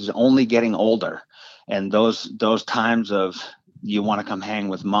she's only getting older. And those times of you want to come hang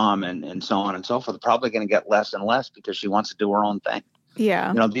with mom and so on and so forth are probably going to get less and less because she wants to do her own thing.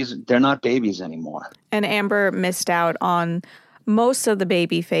 Yeah. They're not babies anymore. And Amber missed out on most of the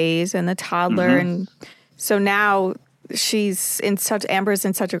baby phase and the toddler. Mm-hmm. And so now Amber's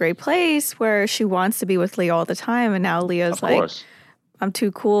in such a great place where she wants to be with Leah all the time. And now Leah's like, I'm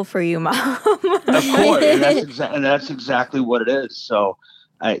too cool for you, Mom. Of course. And that's exactly what it is. So,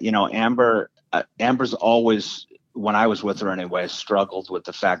 Amber's always, when I was with her anyway, struggled with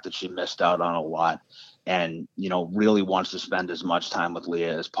the fact that she missed out on a lot and, really wants to spend as much time with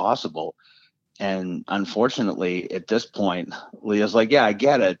Leah as possible. And unfortunately, at this point, Leah's like, yeah, I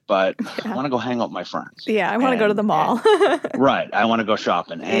get it, but I want to go hang out with my friends. Yeah, I want to go to the mall. Right. I want to go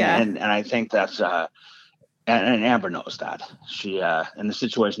shopping. And I think that's, and Amber knows that. She, in the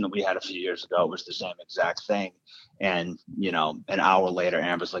situation that we had a few years ago, it was the same exact thing. And, an hour later,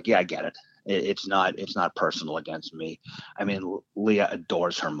 Amber's like, yeah, I get it. It's not personal against me. I mean, Leah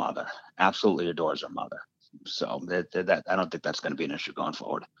adores her mother, absolutely adores her mother. So that I don't think that's going to be an issue going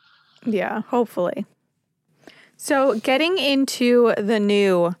forward. Yeah, hopefully. So getting into the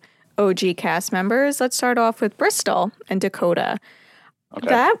new OG cast members, let's start off with Bristol and Dakota. Okay.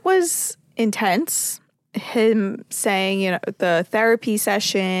 That was intense. Him saying, the therapy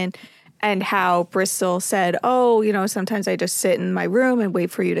session and how Bristol said, sometimes I just sit in my room and wait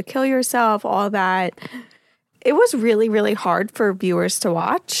for you to kill yourself, all that. It was really, really hard for viewers to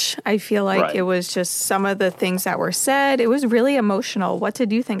watch. I feel like It was just some of the things that were said. It was really emotional. What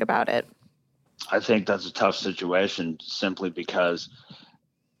did you think about it? I think that's a tough situation simply because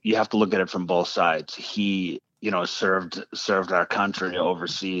you have to look at it from both sides. He, served our country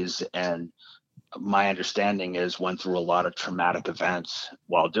overseas, and my understanding is went through a lot of traumatic events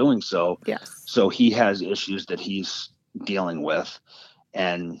while doing so. Yes. So he has issues that he's dealing with,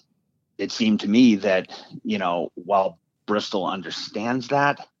 and it seemed to me that, while Bristol understands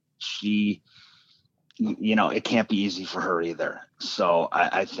that, she, it can't be easy for her either. So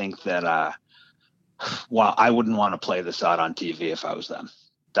I think that, well, I wouldn't want to play this out on TV if I was them.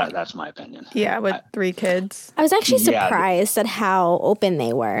 That's my opinion. Yeah, with 3 kids. I was actually surprised at how open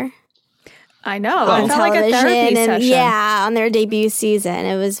they were. I know. On It felt like a television therapy and session. yeah, on their debut season.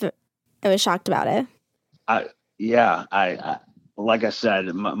 I was shocked about it. I like I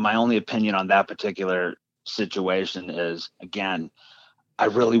said, my only opinion on that particular situation is, again, I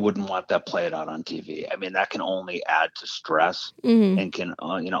really wouldn't want that played out on TV. I mean, that can only add to stress and can,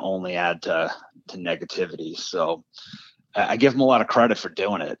 only add to negativity. So I give them a lot of credit for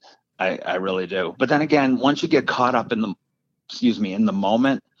doing it. I really do. But then again, once you get caught up in the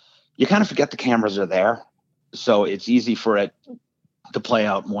moment, you kind of forget the cameras are there. So it's easy for it to play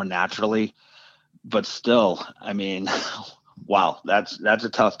out more naturally. But still, I mean, wow, that's a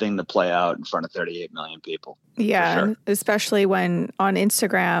tough thing to play out in front of 38 million people. Yeah, sure. Especially when on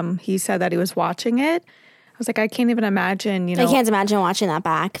Instagram he said that he was watching it. I was like, I can't even imagine, I can't imagine watching that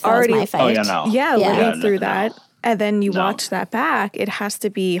back. If already, that was my fight. Oh, yeah, no. Yeah, living through that. And then you No. watch that back. It has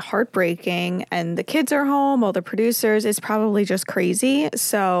to be heartbreaking. And the kids are home, all the producers. It's probably just crazy.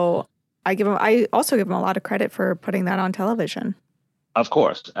 So I also give him a lot of credit for putting that on television. Of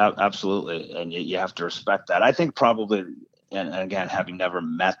course, absolutely. And you have to respect that. I think probably, and again, having never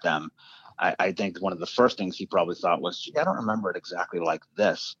met them, I think one of the first things he probably thought was, gee, I don't remember it exactly like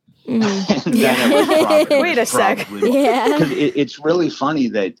this. And then it was probably, Wait a sec. Yeah. Because it's really funny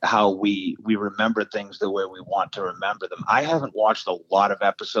that how we remember things the way we want to remember them. I haven't watched a lot of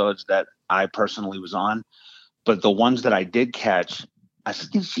episodes that I personally was on, but the ones that I did catch, I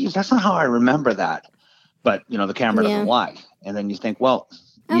said, geez, that's not how I remember that. But, the camera doesn't lie. And then you think, well,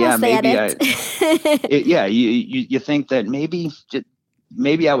 yeah, maybe you think that maybe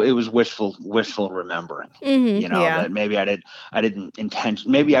it was wishful remembering, that maybe I didn't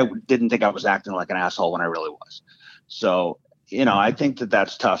maybe I didn't think I was acting like an asshole when I really was. So, I think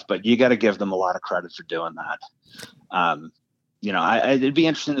that's tough, but you got to give them a lot of credit for doing that. It'd be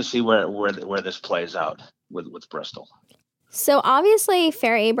interesting to see where this plays out with Bristol. So obviously,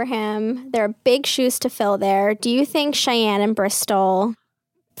 Fair Abraham, there are big shoes to fill there. Do you think Cheyenne and Bristol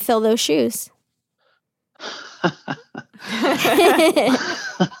fill those shoes? I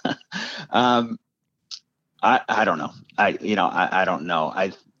don't know. I don't know.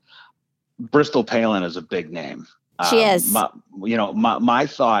 Bristol Palin is a big name. She is. My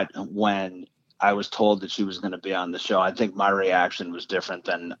thought when I was told that she was going to be on the show, I think my reaction was different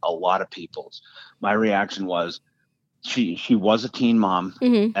than a lot of people's. My reaction was, she was a teen mom,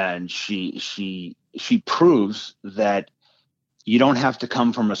 and she proves that you don't have to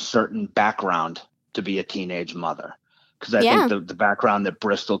come from a certain background to be a teenage mother. Because I think the background that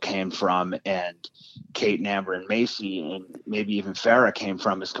Bristol came from, and Kate and Amber and Macy, and maybe even Farrah came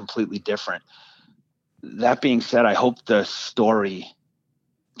from, is completely different. That being said, I hope the story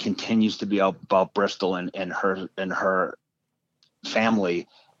continues to be about Bristol and her family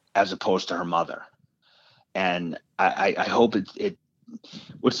as opposed to her mother. And I hope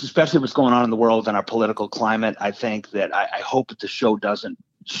especially what's going on in the world and our political climate, I think that I hope that the show doesn't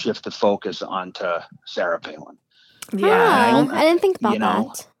shift the focus onto Sarah Palin. Yeah. I didn't think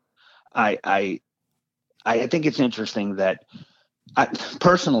about that. I think it's interesting that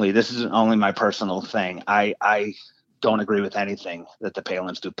personally, this is only my personal thing. I don't agree with anything that the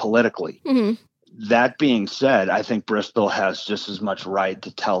Palins do politically. That being said, I think Bristol has just as much right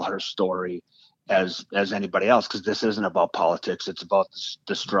to tell her story as anybody else, because this isn't about politics. It's about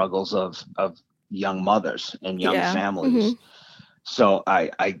the struggles of young mothers and young families. So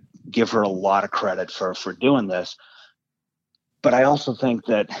I give her a lot of credit for doing this. But I also think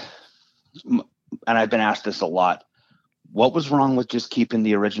that, and I've been asked this a lot, what was wrong with just keeping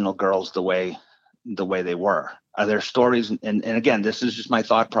the original girls the way they were? Are there stories, and again, this is just my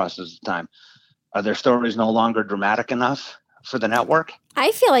thought process at the time, are their stories no longer dramatic enough for the network?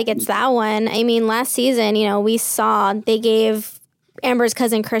 I feel like it's that one. I mean, last season, we saw they gave Amber's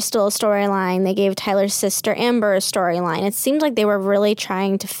cousin Crystal a storyline. They gave Tyler's sister Amber a storyline. It seemed like they were really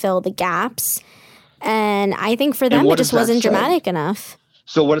trying to fill the gaps. And I think for them, it just wasn't dramatic enough.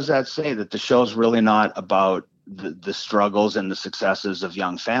 So what does that say? That the show's really not about the struggles and the successes of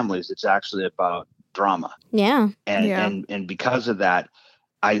young families. It's actually about drama. Yeah. And because of that,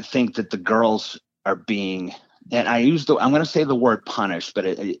 I think that the girls are being, and I'm going to say the word punished, but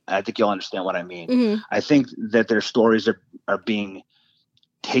I think you'll understand what I mean. I think that their stories are being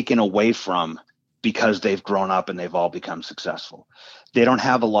taken away from because they've grown up and they've all become successful. They don't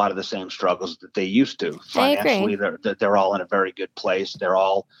have a lot of the same struggles that they used to. Financially, they're all in a very good place. They're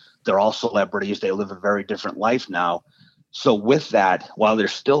all They're all celebrities. They live a very different life now. So with that, while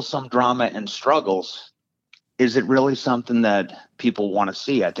there's still some drama and struggles, is it really something that people want to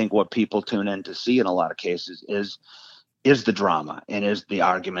see? I think what people tune in to see in a lot of cases is the drama and is the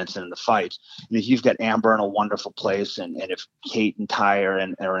arguments and the fights. And if you've got Amber in a wonderful place, and if Kate and Ty are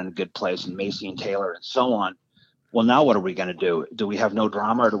in a good place, and Macy and Taylor and so on, well, now what are we going to do? Do we have no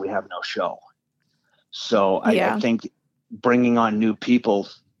drama, or do we have no show? So I think bringing on new people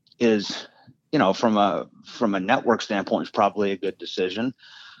is, from a network standpoint, is probably a good decision.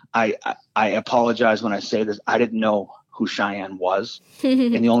 I apologize when I say this. I didn't know who Cheyenne was,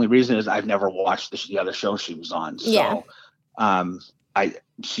 and the only reason is I've never watched the other show she was on. So, it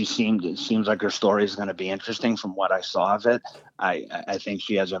seems like her story is going to be interesting from what I saw of it. I think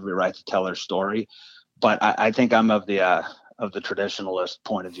she has every right to tell her story, but I think I'm of the traditionalist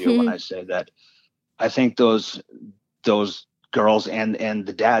point of view when I say that. I think those girls and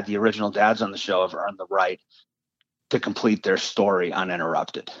the original dads on the show have earned the right to complete their story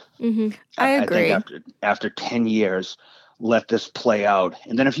uninterrupted. I agree. I think after 10 years, let this play out.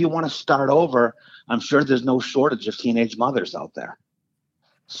 And then if you want to start over, I'm sure there's no shortage of teenage mothers out there.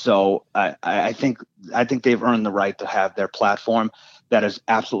 So I think they've earned the right to have their platform. That is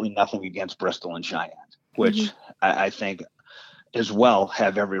absolutely nothing against Bristol and Cheyenne, which I think as well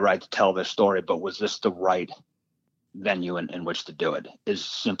have every right to tell their story. But was this the right venue in which to do it is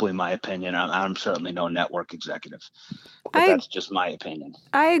simply my opinion. I'm certainly no network executive, but that's just my opinion.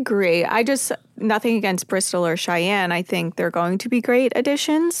 I agree. Nothing against Bristol or Cheyenne. I think they're going to be great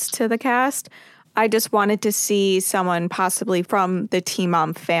additions to the cast. I just wanted to see someone possibly from the Teen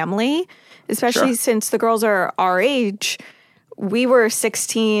Mom family, especially since the girls are our age. We were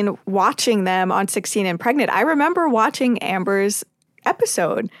 16 watching them on 16 and Pregnant. I remember watching Amber's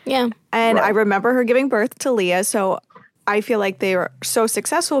episode. Yeah. And I remember her giving birth to Leah. So I feel like they were so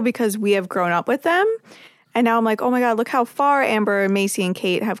successful because we have grown up with them. And now I'm like, oh my God, look how far Amber, Macy, and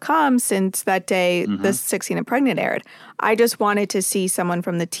Kate have come since that day the 16 and Pregnant aired. I just wanted to see someone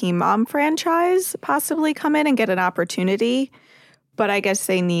from the Teen Mom franchise possibly come in and get an opportunity. But I guess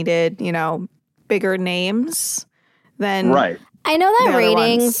they needed, bigger names than I know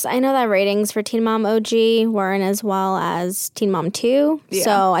that ratings for Teen Mom OG weren't as well as Teen Mom 2. Yeah.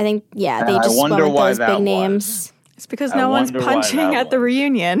 So I think, they just went with those big names. It's because no one's punching at the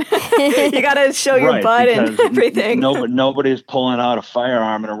reunion. You got to show your butt and everything. Nobody's pulling out a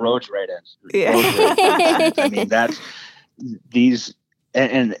firearm in a road rage. I mean, that's these.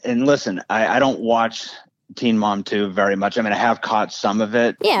 And listen, I don't watch Teen Mom 2 very much. I mean, I have caught some of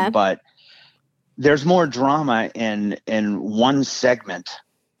it. Yeah. But there's more drama in one segment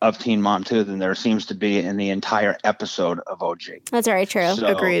of Teen Mom 2 than there seems to be in the entire episode of OG. That's very true. So,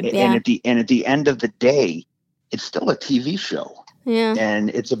 agreed. And at the end of the day, it's still a TV show. Yeah.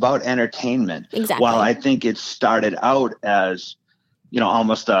 And it's about entertainment. Exactly. While I think it started out as,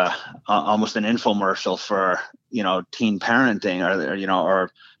 almost an infomercial for, teen parenting or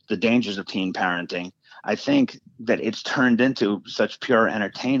the dangers of teen parenting, I think that it's turned into such pure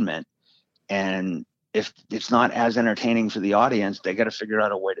entertainment. And if it's not as entertaining for the audience, they got to figure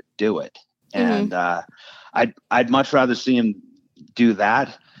out a way to do it. And I'd much rather see him do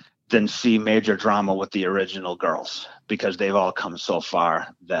that than see major drama with the original girls, because they've all come so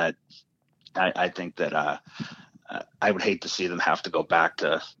far that I think that I would hate to see them have to go back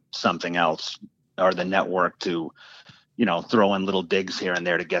to something else, or the network to, throw in little digs here and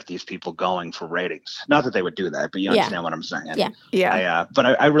there to get these people going for ratings. Not that they would do that, but you understand what I'm saying. Yeah.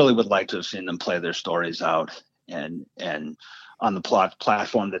 But I really would like to have seen them play their stories out and on the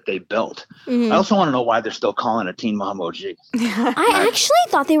platform that they built. I also want to know why they're still calling it Teen Mom OG. I actually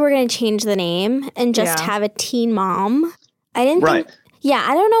thought they were going to change the name and just have a Teen Mom. I didn't think. Yeah,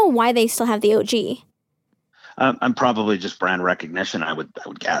 I don't know why they still have the OG. I'm probably just brand recognition, I would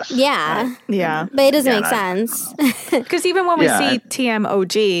guess. Yeah. Yeah. But it doesn't make sense. Because even when we see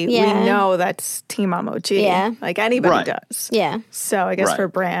TMOG, we know that's Teen Mom OG. Yeah. Like anybody does. Yeah. So I guess for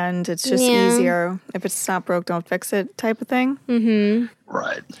brand, it's just easier. If it's not broke, don't fix it type of thing. Mm-hmm.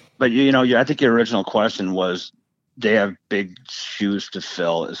 Right. But, I think your original question was, they have big shoes to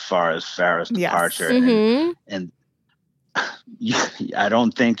fill as far as Farrah's departure. And I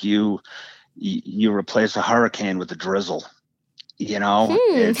don't think you replace a hurricane with a drizzle,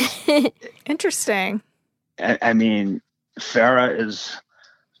 Interesting. I mean, Farrah is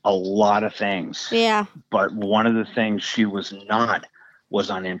a lot of things. Yeah. But one of the things she was not was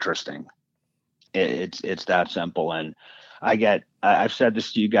uninteresting. It's that simple. And I've said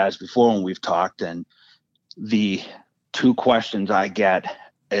this to you guys before when we've talked, and the two questions I get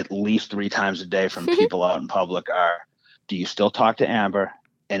at least 3 times a day from people out in public are, do you still talk to Amber?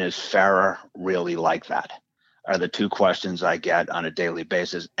 And is Farrah really like that? Are the two questions I get on a daily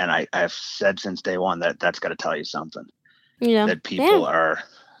basis. And I've said since day one that that's got to tell you something. That people are.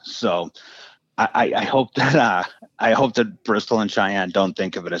 So I hope that Bristol and Cheyenne don't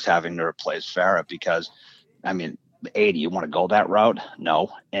think of it as having to replace Farrah, because, I mean, A, do you want to go that route?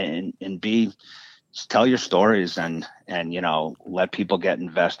 No. And B, just tell your stories and let people get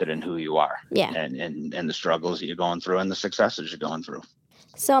invested in who you are. Yeah. And the struggles that you're going through and the successes you're going through.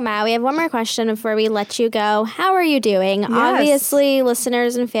 So, Matt, we have one more question before we let you go. How are you doing? Yes. Obviously,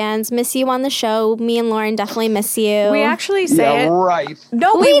 listeners and fans miss you on the show. Me and Lauren definitely miss you. We actually say it. Right.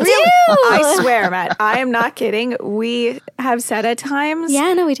 No, We really. do. I swear, Matt. I am not kidding. We have said at times.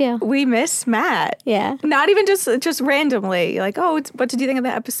 Yeah, no, we do. We miss Matt. Yeah. Not even just randomly. Like, oh, what did you think of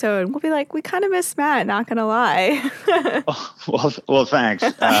the episode? We'll be like, we kind of miss Matt. Not gonna lie. Well, thanks.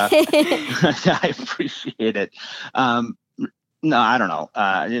 I appreciate it. No, I don't know.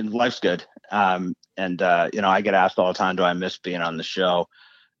 Life's good. I get asked all the time, do I miss being on the show?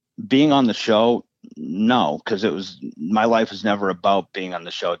 Being on the show, no, because my life was never about being on the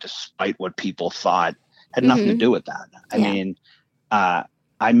show, despite what people thought. Had nothing to do with that. I mean,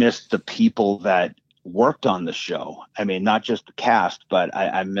 I missed the people that worked on the show. I mean, not just the cast, but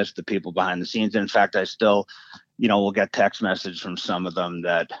I missed the people behind the scenes. In fact, I still, will get text message from some of them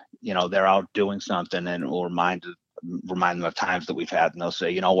that, they're out doing something and will remind them of times that we've had, and they'll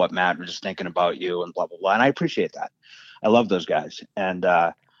say, you know what, Matt, we're just thinking about you and blah, blah, blah. And I appreciate that. I love those guys. And,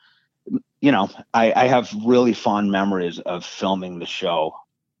 I have really fond memories of filming the show,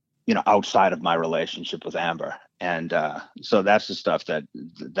 outside of my relationship with Amber. And so that's the stuff that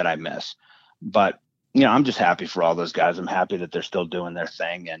I miss. But, I'm just happy for all those guys. I'm happy that they're still doing their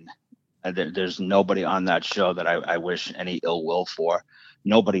thing. And there's nobody on that show that I wish any ill will for.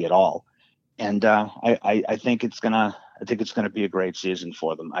 Nobody at all. And I think it's gonna be a great season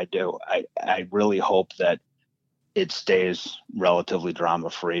for them. I do. I really hope that it stays relatively drama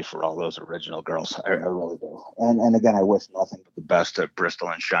free for all those original girls. I really do. And again, I wish nothing but the best to Bristol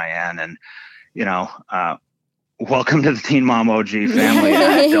and Cheyenne. And welcome to the Teen Mom OG family.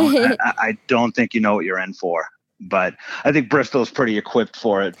 I don't think you know what you're in for, but I think Bristol's pretty equipped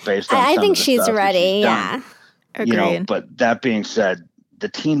for it based on. I some think of the she's stuff ready. that she's done. Agreed. But that being said, the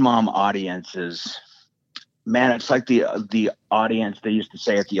Teen Mom audience is, man, it's like the audience they used to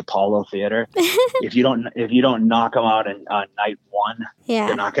say at the Apollo Theater. if you don't knock them out on night one,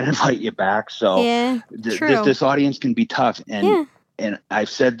 they're not going to invite you back. So this audience can be tough. And I've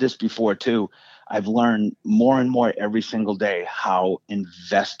said this before too. I've learned more and more every single day how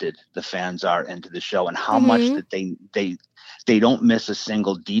invested the fans are into the show and how much that they don't miss a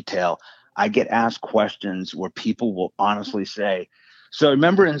single detail. I get asked questions where people will honestly say, so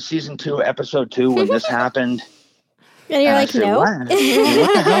remember in season 2, episode 2, when this happened? And you're like, say, no. What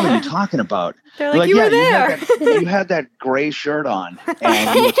the hell are you talking about? They're like, you were there. You had that gray shirt on,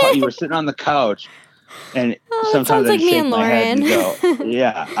 and you were sitting on the couch. And sometimes I like me shake and my head and Lauren. go,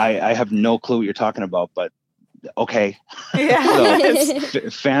 yeah, I have no clue what you're talking about, but okay. Yeah. So,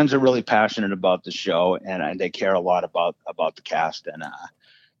 fans are really passionate about the show, and they care a lot about the cast. And,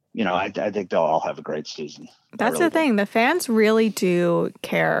 I think they'll all have a great season. That's the thing. The fans really do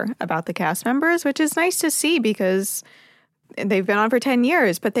care about the cast members, which is nice to see because they've been on for 10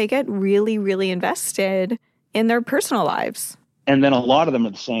 years, but they get really, really invested in their personal lives. And then a lot of them are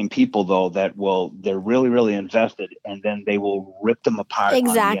the same people, though, they're really, really invested, and then they will rip them apart on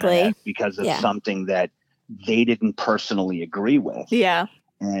the internet because it's something that they didn't personally agree with. Yeah.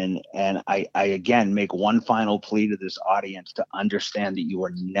 And I again make one final plea to this audience to understand that you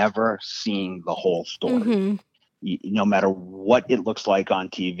are never seeing the whole story. Mm-hmm. No matter what it looks like on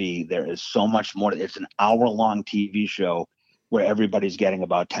TV, there is so much more. It's an hour-long TV show where everybody's getting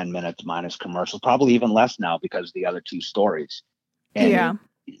about 10 minutes minus commercials, probably even less now because of the other two stories. And,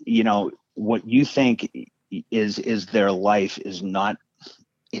 what you think is their life is not,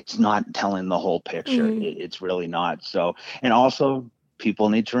 it's not telling the whole picture. Mm-hmm. It's really not. So, and also people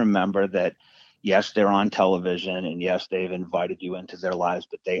need to remember that, yes, they're on television and yes, they've invited you into their lives,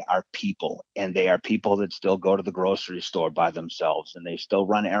 but they are people, and they are people that still go to the grocery store by themselves and they still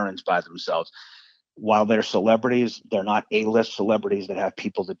run errands by themselves. While they're celebrities, they're not A-list celebrities that have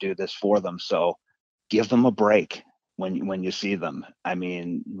people to do this for them. So give them a break when you see them. I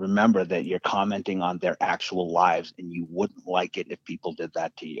mean, remember that you're commenting on their actual lives, and you wouldn't like it if people did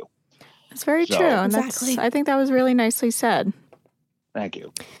that to you. That's very true. And I think that was really nicely said. Thank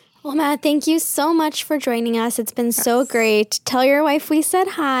you. Well, Matt, thank you so much for joining us. It's been so great. Tell your wife we said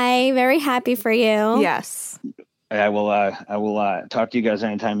hi. Very happy for you. Yes. I will talk to you guys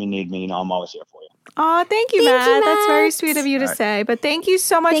anytime you need me. I'm always here for you. Oh, thank you, Matt. That's very sweet of you to say. But thank you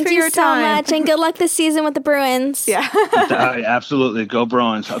so much for your time. Thank you so much, and good luck this season with the Bruins. Yeah. Absolutely. Go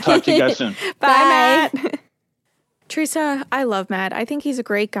Bruins. I'll talk to you guys soon. Bye, Matt. Teresa, I love Matt. I think he's a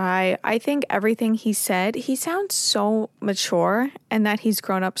great guy. I think everything he said, he sounds so mature and that he's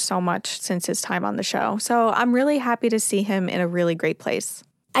grown up so much since his time on the show. So I'm really happy to see him in a really great place.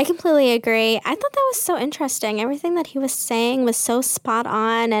 I completely agree. I thought that was so interesting. Everything that he was saying was so spot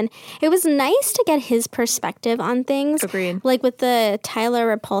on, and it was nice to get his perspective on things. Agreed. Like with the Tyler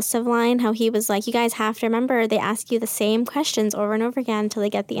Repulsive line, how he was like, you guys have to remember they ask you the same questions over and over again until they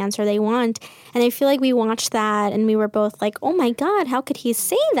get the answer they want. And I feel like we watched that and we were both like, oh my God, how could he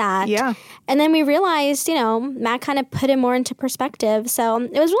say that? Yeah. And then we realized, Matt kind of put it more into perspective. So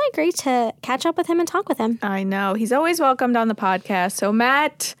it was really great to catch up with him and talk with him. I know. He's always welcomed on the podcast. So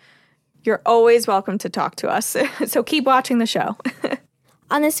Matt, you're always welcome to talk to us. So keep watching the show.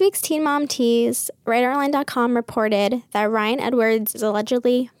 On this week's Teen Mom Tease, WriterOnline.com reported that Ryan Edwards is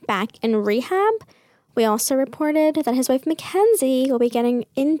allegedly back in rehab. We also reported that his wife Mackenzie will be getting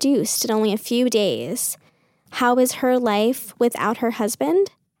induced in only a few days. How is her life without her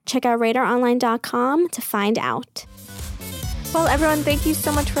husband? Check out WriterOnline.com to find out. Well, everyone, thank you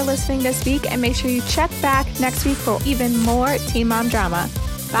so much for listening this week, and make sure you check back next week for even more Teen Mom drama.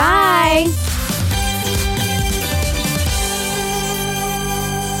 Bye.